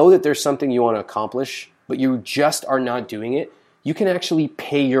know that there's something you want to accomplish, but you just are not doing it, you can actually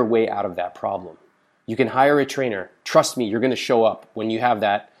pay your way out of that problem. You can hire a trainer. Trust me, you're going to show up when you have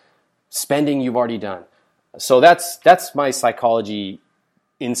that spending you've already done. So that's my psychology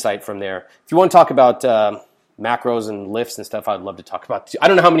insight from there. If you want to talk about macros and lifts and stuff, I'd love to talk about too. I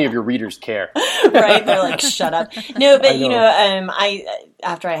don't know how many of your readers care. Right? They're like, shut up. No, but I know. I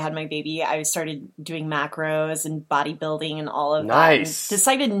after I had my baby, I started doing macros and bodybuilding and all of that. Nice. And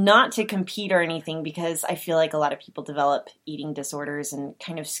decided not to compete or anything because I feel like a lot of people develop eating disorders and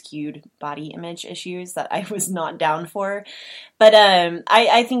kind of skewed body image issues that I was not down for. But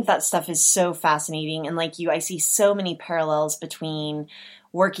I think that stuff is so fascinating. And like you, I see so many parallels between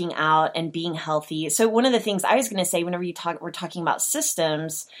working out and being healthy. So one of the things I was going to say, whenever we're talking about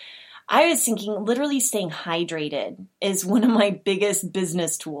systems, I was thinking literally staying hydrated is one of my biggest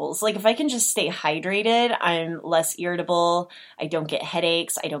business tools. Like if I can just stay hydrated, I'm less irritable. I don't get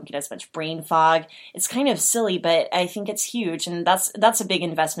headaches. I don't get as much brain fog. It's kind of silly, but I think it's huge. And that's a big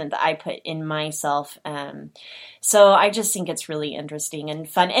investment that I put in myself. So I just think it's really interesting and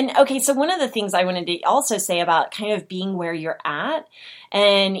fun. And okay, so one of the things I wanted to also say about kind of being where you're at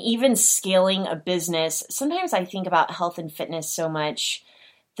and even scaling a business, sometimes I think about health and fitness so much.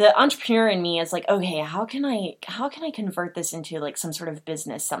 The entrepreneur in me is like, okay, how can I convert this into like some sort of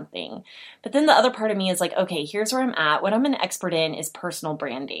business something? But then the other part of me is like, okay, here's where I'm at. What I'm an expert in is personal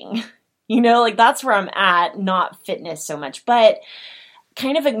branding. Like that's where I'm at, not fitness so much, but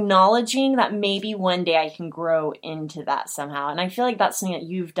kind of acknowledging that maybe one day I can grow into that somehow. And I feel like that's something that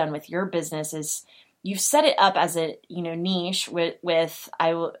you've done with your business is you've set it up as a, niche with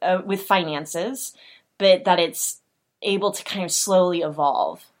finances, but that it's able to kind of slowly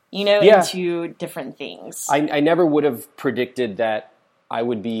evolve, into different things. I never would have predicted that I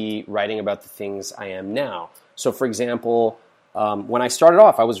would be writing about the things I am now. So for example, when I started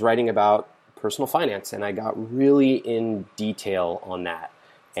off, I was writing about personal finance and I got really in detail on that.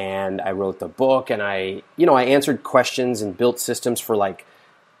 And I wrote the book and I answered questions and built systems for like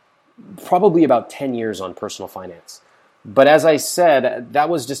probably about 10 years on personal finance. But as I said, that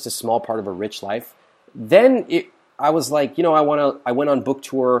was just a small part of a rich life. Then I was like, I went on book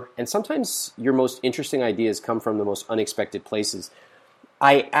tour, and sometimes your most interesting ideas come from the most unexpected places.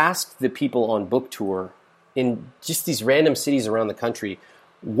 I asked the people on book tour in just these random cities around the country,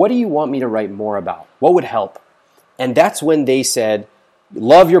 what do you want me to write more about? What would help? And that's when they said,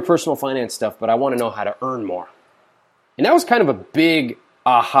 love your personal finance stuff, but I want to know how to earn more. And that was kind of a big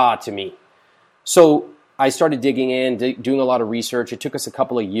aha to me. So I started digging in, doing a lot of research. It took us a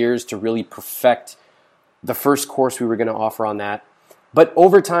couple of years to really perfect the first course we were going to offer on that. But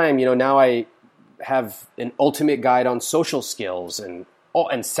over time, now I have an ultimate guide on social skills and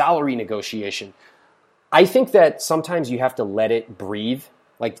salary negotiation. I think that sometimes you have to let it breathe,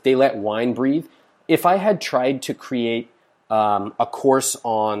 like they let wine breathe. If I had tried to create a course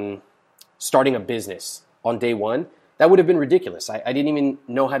on starting a business on day one, that would have been ridiculous. I didn't even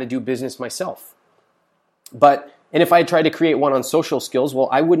know how to do business myself. And if I had tried to create one on social skills, well,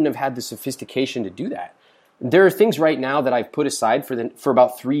 I wouldn't have had the sophistication to do that. There are things right now that I've put aside for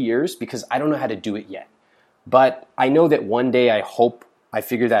about 3 years because I don't know how to do it yet. But I know that one day I hope I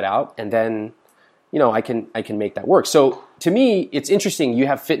figure that out, and then I can make that work. So to me, it's interesting. You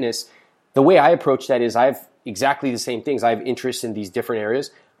have fitness. The way I approach that is I have exactly the same things. I have interests in these different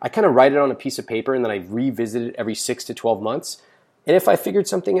areas. I kind of write it on a piece of paper, and then I revisit it every 6 to 12 months. And if I figured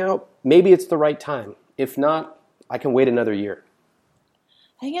something out, maybe it's the right time. If not, I can wait another year.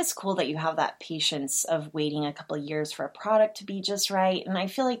 I think it's cool that you have that patience of waiting a couple of years for a product to be just right. And I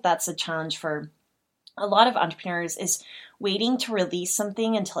feel like that's a challenge for a lot of entrepreneurs is waiting to release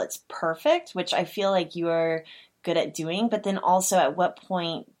something until it's perfect, which I feel like you are good at doing. But then also at what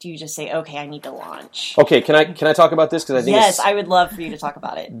point do you just say, okay, I need to launch? Okay, can I talk about this? Because I think yes, I would love for you to talk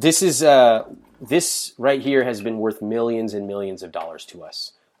about it. This right here has been worth millions and millions of dollars to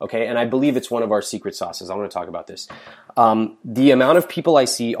us. Okay, and I believe it's one of our secret sauces. I want to talk about this. The amount of people I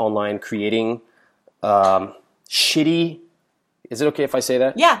see online creating shitty. Is it okay if I say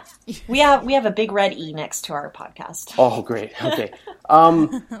that? Yeah, we have a big red E next to our podcast. Oh, great. Okay,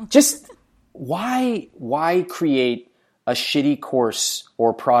 just why create a shitty course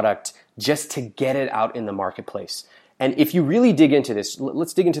or product just to get it out in the marketplace? And if you really dig into this,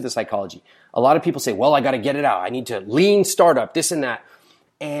 let's dig into the psychology. A lot of people say, "Well, I got to get it out. I need to lean startup, this and that."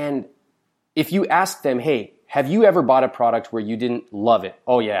 And if you ask them, hey, have you ever bought a product where you didn't love it?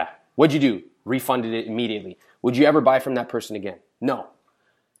 Oh yeah. What'd you do? Refunded it immediately. Would you ever buy from that person again? No.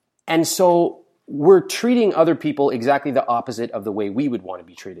 And so we're treating other people exactly the opposite of the way we would want to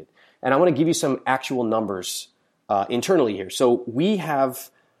be treated. And I want to give you some actual numbers internally here. So we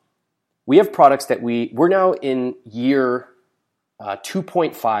have products that we're now in year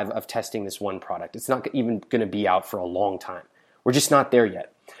 2.5 of testing this one product. It's not even going to be out for a long time. We're just not there yet.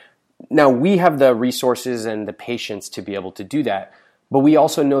 Now, we have the resources and the patience to be able to do that. But in the But we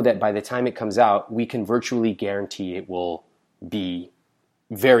also know that by the time it comes out, we can virtually guarantee it will be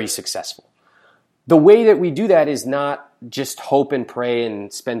very successful. The way that we do that is not just hope and pray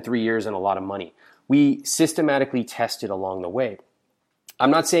and spend 3 years and a lot of money. We systematically test it along the way.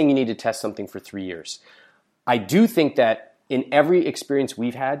 I'm not saying you need to test something for 3 years. I do think that in every experience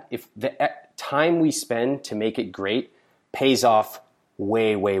we've had, if the time we spend to make it great pays off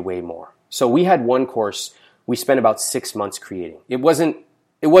way, way, way more. So we had one course we spent about 6 months creating. It wasn't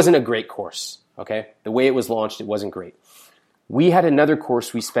a great course, okay? The way it was launched, it wasn't great. We had another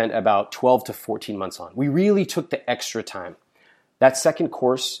course we spent about 12 to 14 months on. We really took the extra time. That second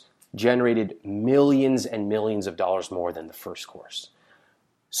course generated millions and millions of dollars more than the first course.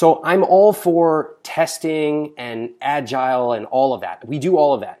 So I'm all for testing and agile and all of that. We do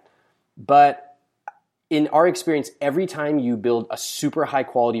all of that. But in our experience, every time you build a super high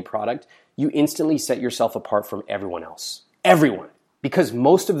quality product, you instantly set yourself apart from everyone else. Everyone. Because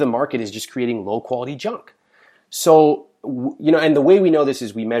most of the market is just creating low quality junk. So, and the way we know this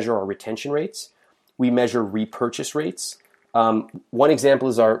is we measure our retention rates. We measure repurchase rates. One example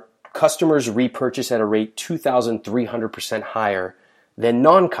is our customers repurchase at a rate 2,300% higher than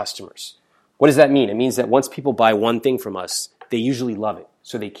non-customers. What does that mean? It means that once people buy one thing from us, they usually love it.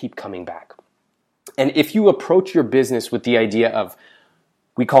 So they keep coming back. And if you approach your business with the idea of,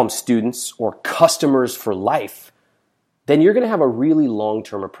 we call them students or customers for life, then you're going to have a really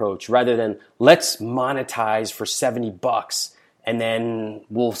long-term approach rather than let's monetize for $70 and then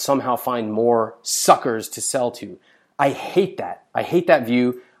we'll somehow find more suckers to sell to. I hate that. I hate that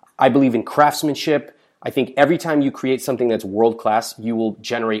view. I believe in craftsmanship. I think every time you create something that's world-class, you will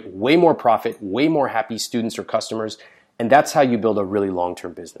generate way more profit, way more happy students or customers, and that's how you build a really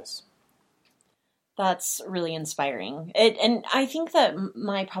long-term business. That's really inspiring. And I think that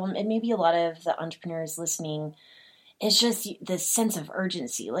my problem, and maybe a lot of the entrepreneurs listening, is just this sense of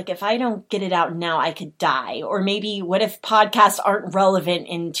urgency. Like if I don't get it out now, I could die. Or maybe what if podcasts aren't relevant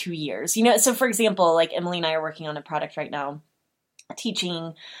in 2 years? So for example, like Emily and I are working on a product right now,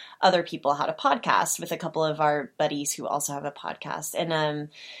 teaching other people how to podcast with a couple of our buddies who also have a podcast.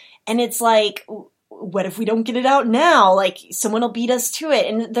 And it's like, what if we don't get it out now? Like someone will beat us to it.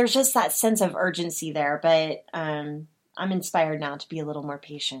 And there's just that sense of urgency there. But I'm inspired now to be a little more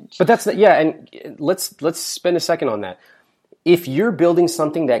patient. But and let's spend a second on that. If you're building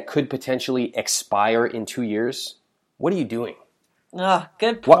something that could potentially expire in 2 years, what are you doing? Oh,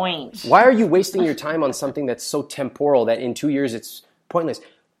 good point. Why are you wasting your time on something that's so temporal that in 2 years it's pointless?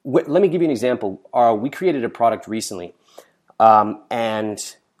 Let me give you an example. We created a product recently, and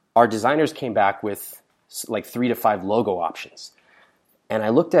our designers came back with like 3 to 5 logo options. And I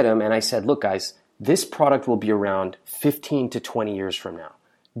looked at them and I said, look, guys, this product will be around 15 to 20 years from now.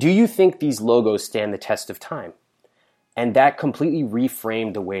 Do you think these logos stand the test of time? And that completely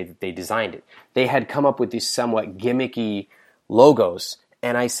reframed the way that they designed it. They had come up with these somewhat gimmicky logos.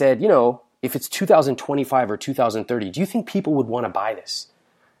 And I said, if it's 2025 or 2030, do you think people would want to buy this?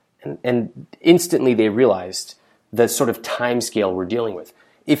 And instantly they realized the sort of time scale we're dealing with.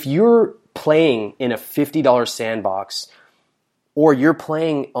 If you're playing in a $50 sandbox or you're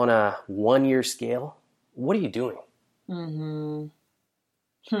playing on a 1 year scale, what are you doing?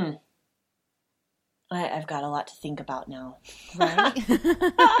 I've got a lot to think about now. Right?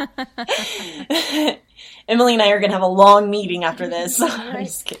 Emily and I are going to have a long meeting after this. I'm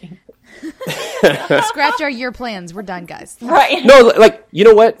just kidding. Scratch our year plans. We're done, guys. Right. No, like, you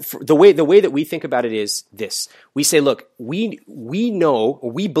know what? The way that we think about it is this. We say, look, we know,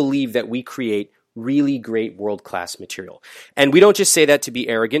 or we believe that we create really great world-class material. And we don't just say that to be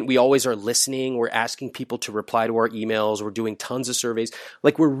arrogant. We always are listening. We're asking people to reply to our emails. We're doing tons of surveys.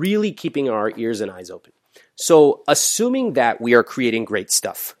 Like we're really keeping our ears and eyes open. So assuming that we are creating great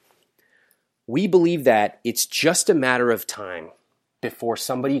stuff, we believe that it's just a matter of time before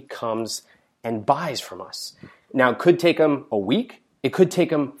somebody comes and buys from us. Now, it could take them a week. It could take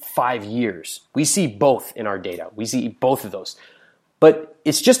them 5 years. We see both in our data. We see both of those. But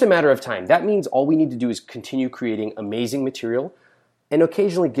it's just a matter of time. That means all we need to do is continue creating amazing material and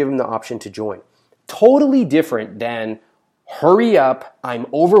occasionally give them the option to join. Totally different than, hurry up, I'm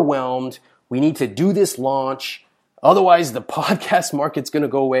overwhelmed, we need to do this launch, otherwise the podcast market's going to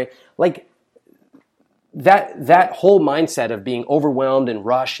go away. Like that whole mindset of being overwhelmed and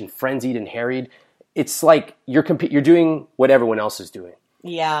rushed and frenzied and harried, it's like you're doing what everyone else is doing.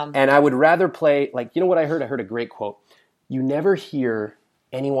 Yeah. And I would rather play, like, you know what I heard? I heard a great quote. You never hear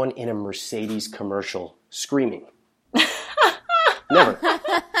anyone in a Mercedes commercial screaming. Never.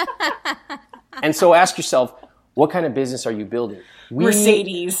 And so ask yourself, what kind of business are you building?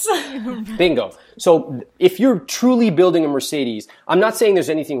 Mercedes. Bingo. So if you're truly building a Mercedes, I'm not saying there's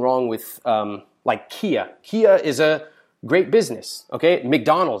anything wrong with like Kia. Kia is a great business, okay?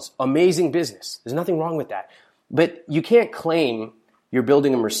 McDonald's, amazing business. There's nothing wrong with that. But you can't claim you're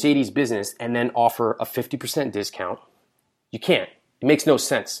building a Mercedes business and then offer a 50% discount. You can't. It makes no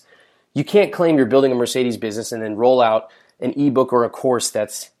sense. You can't claim you're building a Mercedes business and then roll out an ebook or a course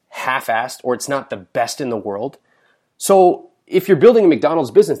that's half-assed or it's not the best in the world. So if you're building a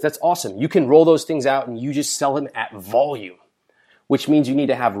McDonald's business, that's awesome. You can roll those things out and you just sell them at volume, which means you need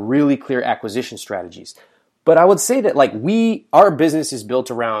to have really clear acquisition strategies. But I would say that like our business is built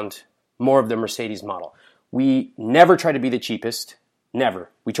around more of the Mercedes model. We never try to be the cheapest. Never.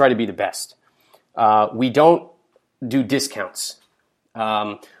 We try to be the best. We don't do discounts.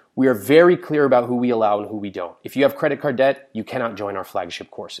 We are very clear about who we allow and who we don't. If you have credit card debt, you cannot join our flagship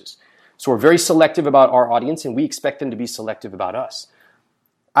courses. So we're very selective about our audience, and we expect them to be selective about us.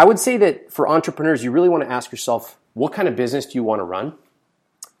 I would say that for entrepreneurs, you really want to ask yourself, what kind of business do you want to run?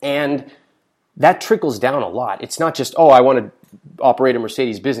 And that trickles down a lot. It's not just, I want to operate a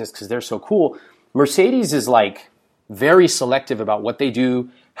Mercedes business because they're so cool. Mercedes is like very selective about what they do,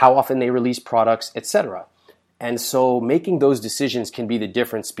 how often they release products, etc. And so making those decisions can be the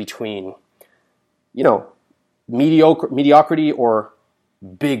difference between, mediocrity or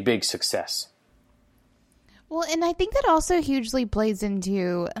big, big success. Well, and I think that also hugely plays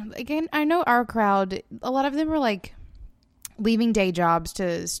into, again, I know our crowd, a lot of them are like leaving day jobs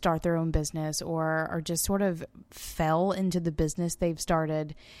to start their own business or just sort of fell into the business they've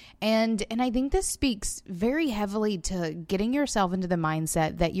started. And I think this speaks very heavily to getting yourself into the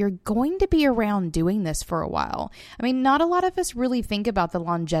mindset that you're going to be around doing this for a while. I mean, not a lot of us really think about the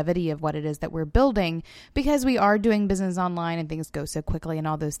longevity of what it is that we're building because we are doing business online and things go so quickly and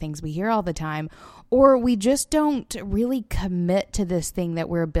all those things we hear all the time, or we just don't really commit to this thing that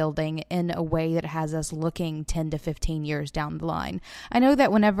we're building in a way that has us looking 10 to 15 years down the line. I know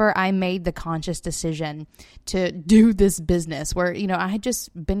that whenever I made the conscious decision to do this business where, I had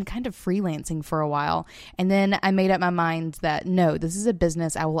just been kind of freelancing for a while, and then I made up my mind that no, this is a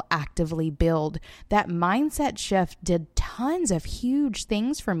business I will actively build. That mindset shift did tons of huge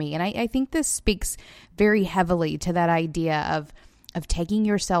things for me. And I think this speaks very heavily to that idea of taking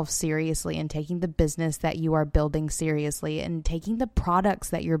yourself seriously and taking the business that you are building seriously and taking the products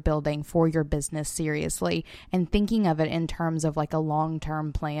that you're building for your business seriously and thinking of it in terms of like a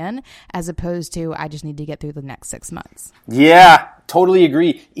long-term plan as opposed to I just need to get through the next 6 months. Yeah, totally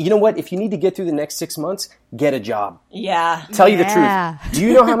agree. You know what? If you need to get through the next 6 months, get a job. Yeah. Tell you the truth. Do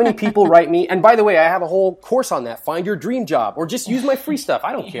you know how many people write me? And by the way, I have a whole course on that. Find your dream job or just use my free stuff.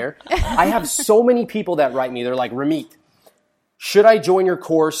 I don't care. I have so many people that write me. They're like, Ramit, should I join your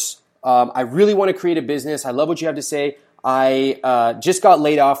course? I really want to create a business. I love what you have to say. I just got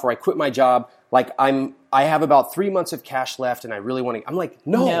laid off or I quit my job. Like I have about 3 months of cash left and I really want to. I'm like,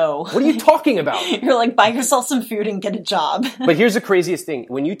 no. What are you talking about? You're like, buy yourself some food and get a job. But here's the craziest thing.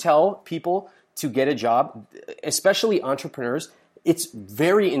 When you tell people to get a job, especially entrepreneurs, it's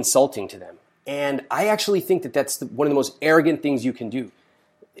very insulting to them. And I actually think that that's one of the most arrogant things you can do.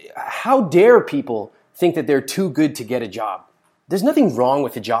 How dare people think that they're too good to get a job? There's nothing wrong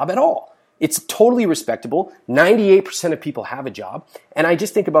with a job at all. It's totally respectable. 98% of people have a job. And I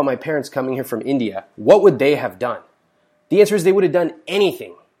just think about my parents coming here from India. What would they have done? The answer is they would have done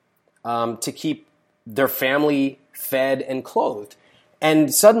anything to keep their family fed and clothed.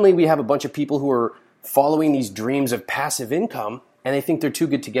 And suddenly we have a bunch of people who are following these dreams of passive income and they think they're too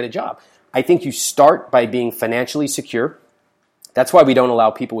good to get a job. I think you start by being financially secure. That's why we don't allow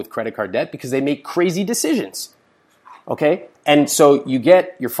people with credit card debt because they make crazy decisions. Okay? And so you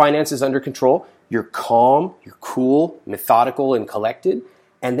get your finances under control, you're calm, you're cool, methodical, and collected,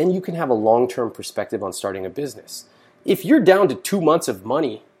 and then you can have a long-term perspective on starting a business. If you're down to 2 months of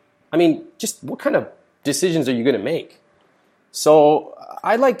money, just what kind of decisions are you going to make? So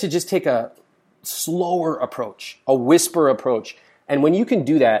I like to just take a slower approach, a whisper approach. And when you can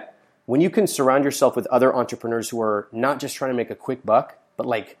do that, when you can surround yourself with other entrepreneurs who are not just trying to make a quick buck, but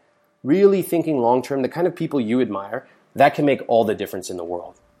like really thinking long-term, the kind of people you admire, that can make all the difference in the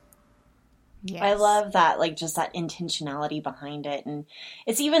world. Yes. I love that, like just that intentionality behind it. And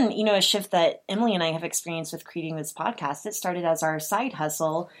it's even, a shift that Emily and I have experienced with creating this podcast. It started as our side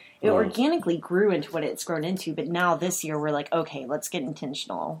hustle. it organically grew into what it's grown into. But now this year we're like, okay, let's get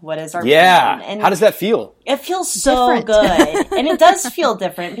intentional. What is our plan? And how does that feel? It feels so good. And it does feel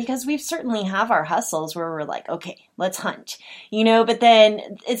different because we certainly have our hustles where we're like, okay, let's hunt, but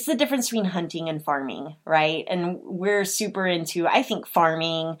then it's the difference between hunting and farming, right? And we're super into, I think,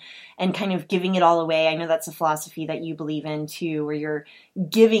 farming and kind of giving it all away. I know that's a philosophy that you believe in too, where you're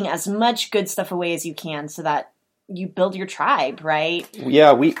giving as much good stuff away as you can so that you build your tribe, right?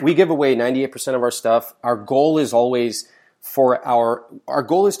 Yeah, we give away 98% of our stuff. Our goal is always our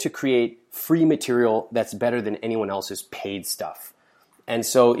goal is to create free material that's better than anyone else's paid stuff. And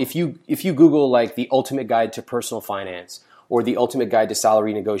so if you Google like the ultimate guide to personal finance or the ultimate guide to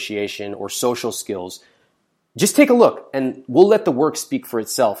salary negotiation or social skills, just take a look and we'll let the work speak for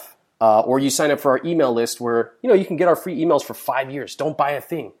itself. Or you sign up for our email list where, you can get our free emails for 5 years. Don't buy a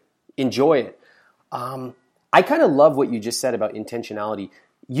thing. Enjoy it. I kind of love what you just said about intentionality.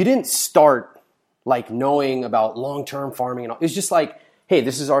 You didn't start like knowing about long-term farming and all. It's just like, hey,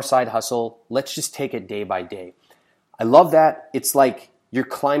 this is our side hustle. Let's just take it day by day. I love that. It's like you're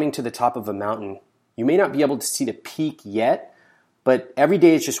climbing to the top of a mountain. You may not be able to see the peak yet, but every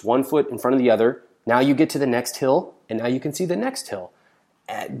day it's just one foot in front of the other. Now you get to the next hill, and now you can see the next hill.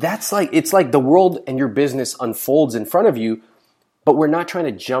 It's like the world and your business unfolds in front of you, but we're not trying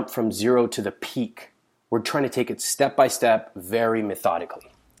to jump from zero to the peak. We're trying to take it step by step, very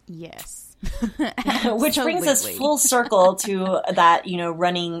methodically. Yes. Which brings us full circle to that,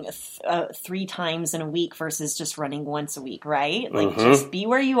 running 3 times in a week versus just running once a week, right? Like, just be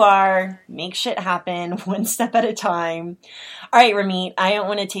where you are, make shit happen, one step at a time. All right, Ramit, I don't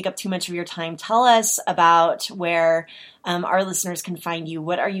want to take up too much of your time. Tell us about where our listeners can find you.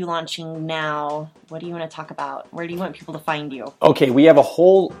 What are you launching now? What do you want to talk about? Where do you want people to find you? Okay, we have a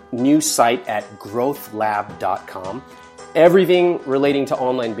whole new site at growthlab.com. Everything relating to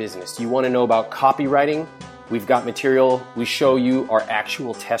online business. You want to know about copywriting? We've got material. We show you our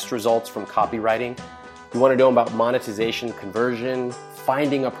actual test results from copywriting. You want to know about monetization, conversion,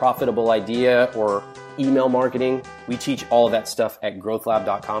 finding a profitable idea, or email marketing? We teach all of that stuff at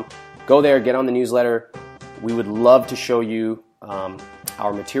growthlab.com. Go there, get on the newsletter. We would love to show you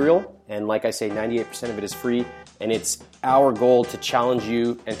our material. And like I say, 98% of it is free. And it's our goal to challenge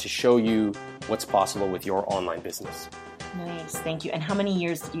you and to show you what's possible with your online business. Nice. Thank you. And how many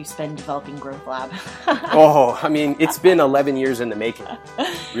years did you spend developing Growth Lab? It's been 11 years in the making.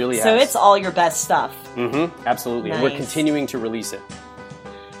 Really has. So it's all your best stuff. Absolutely. Nice. And we're continuing to release it.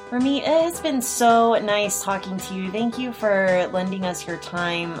 Ramit, it's been so nice talking to you. Thank you for lending us your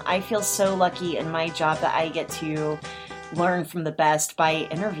time. I feel so lucky in my job that I get to learn from the best by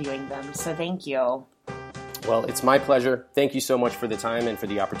interviewing them. So thank you. Well, it's my pleasure. Thank you so much for the time and for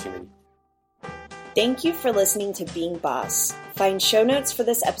the opportunity. Thank you for listening to Being Boss. Find show notes for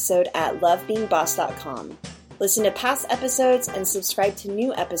this episode at lovebeingboss.com. Listen to past episodes and subscribe to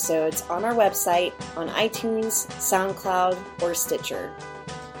new episodes on our website, on iTunes, SoundCloud, or Stitcher.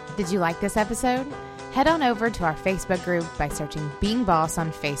 Did you like this episode? Head on over to our Facebook group by searching Being Boss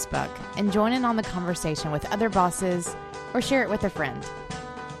on Facebook and join in on the conversation with other bosses or share it with a friend.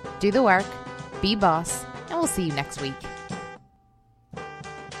 Do the work, be boss, and we'll see you next week.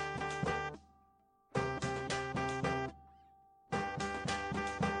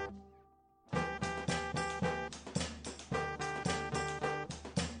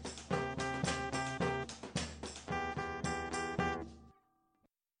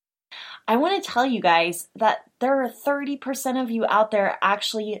 I want to tell you guys that there are 30% of you out there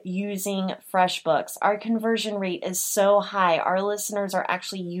actually using FreshBooks. Our conversion rate is so high. Our listeners are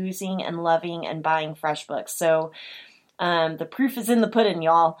actually using and loving and buying FreshBooks. So the proof is in the pudding,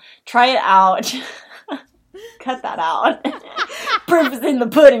 y'all. Try it out. Cut that out. Proof is in the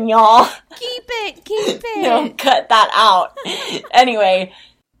pudding, y'all. Keep it. No, cut that out. Anyway.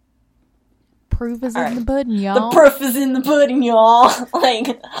 Proof is in the pudding, y'all. The proof is in the pudding, y'all.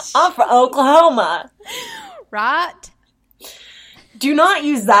 Like, I'm from Oklahoma. Right? Do not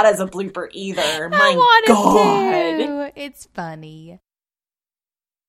use that as a blooper either. My God. To. It's funny.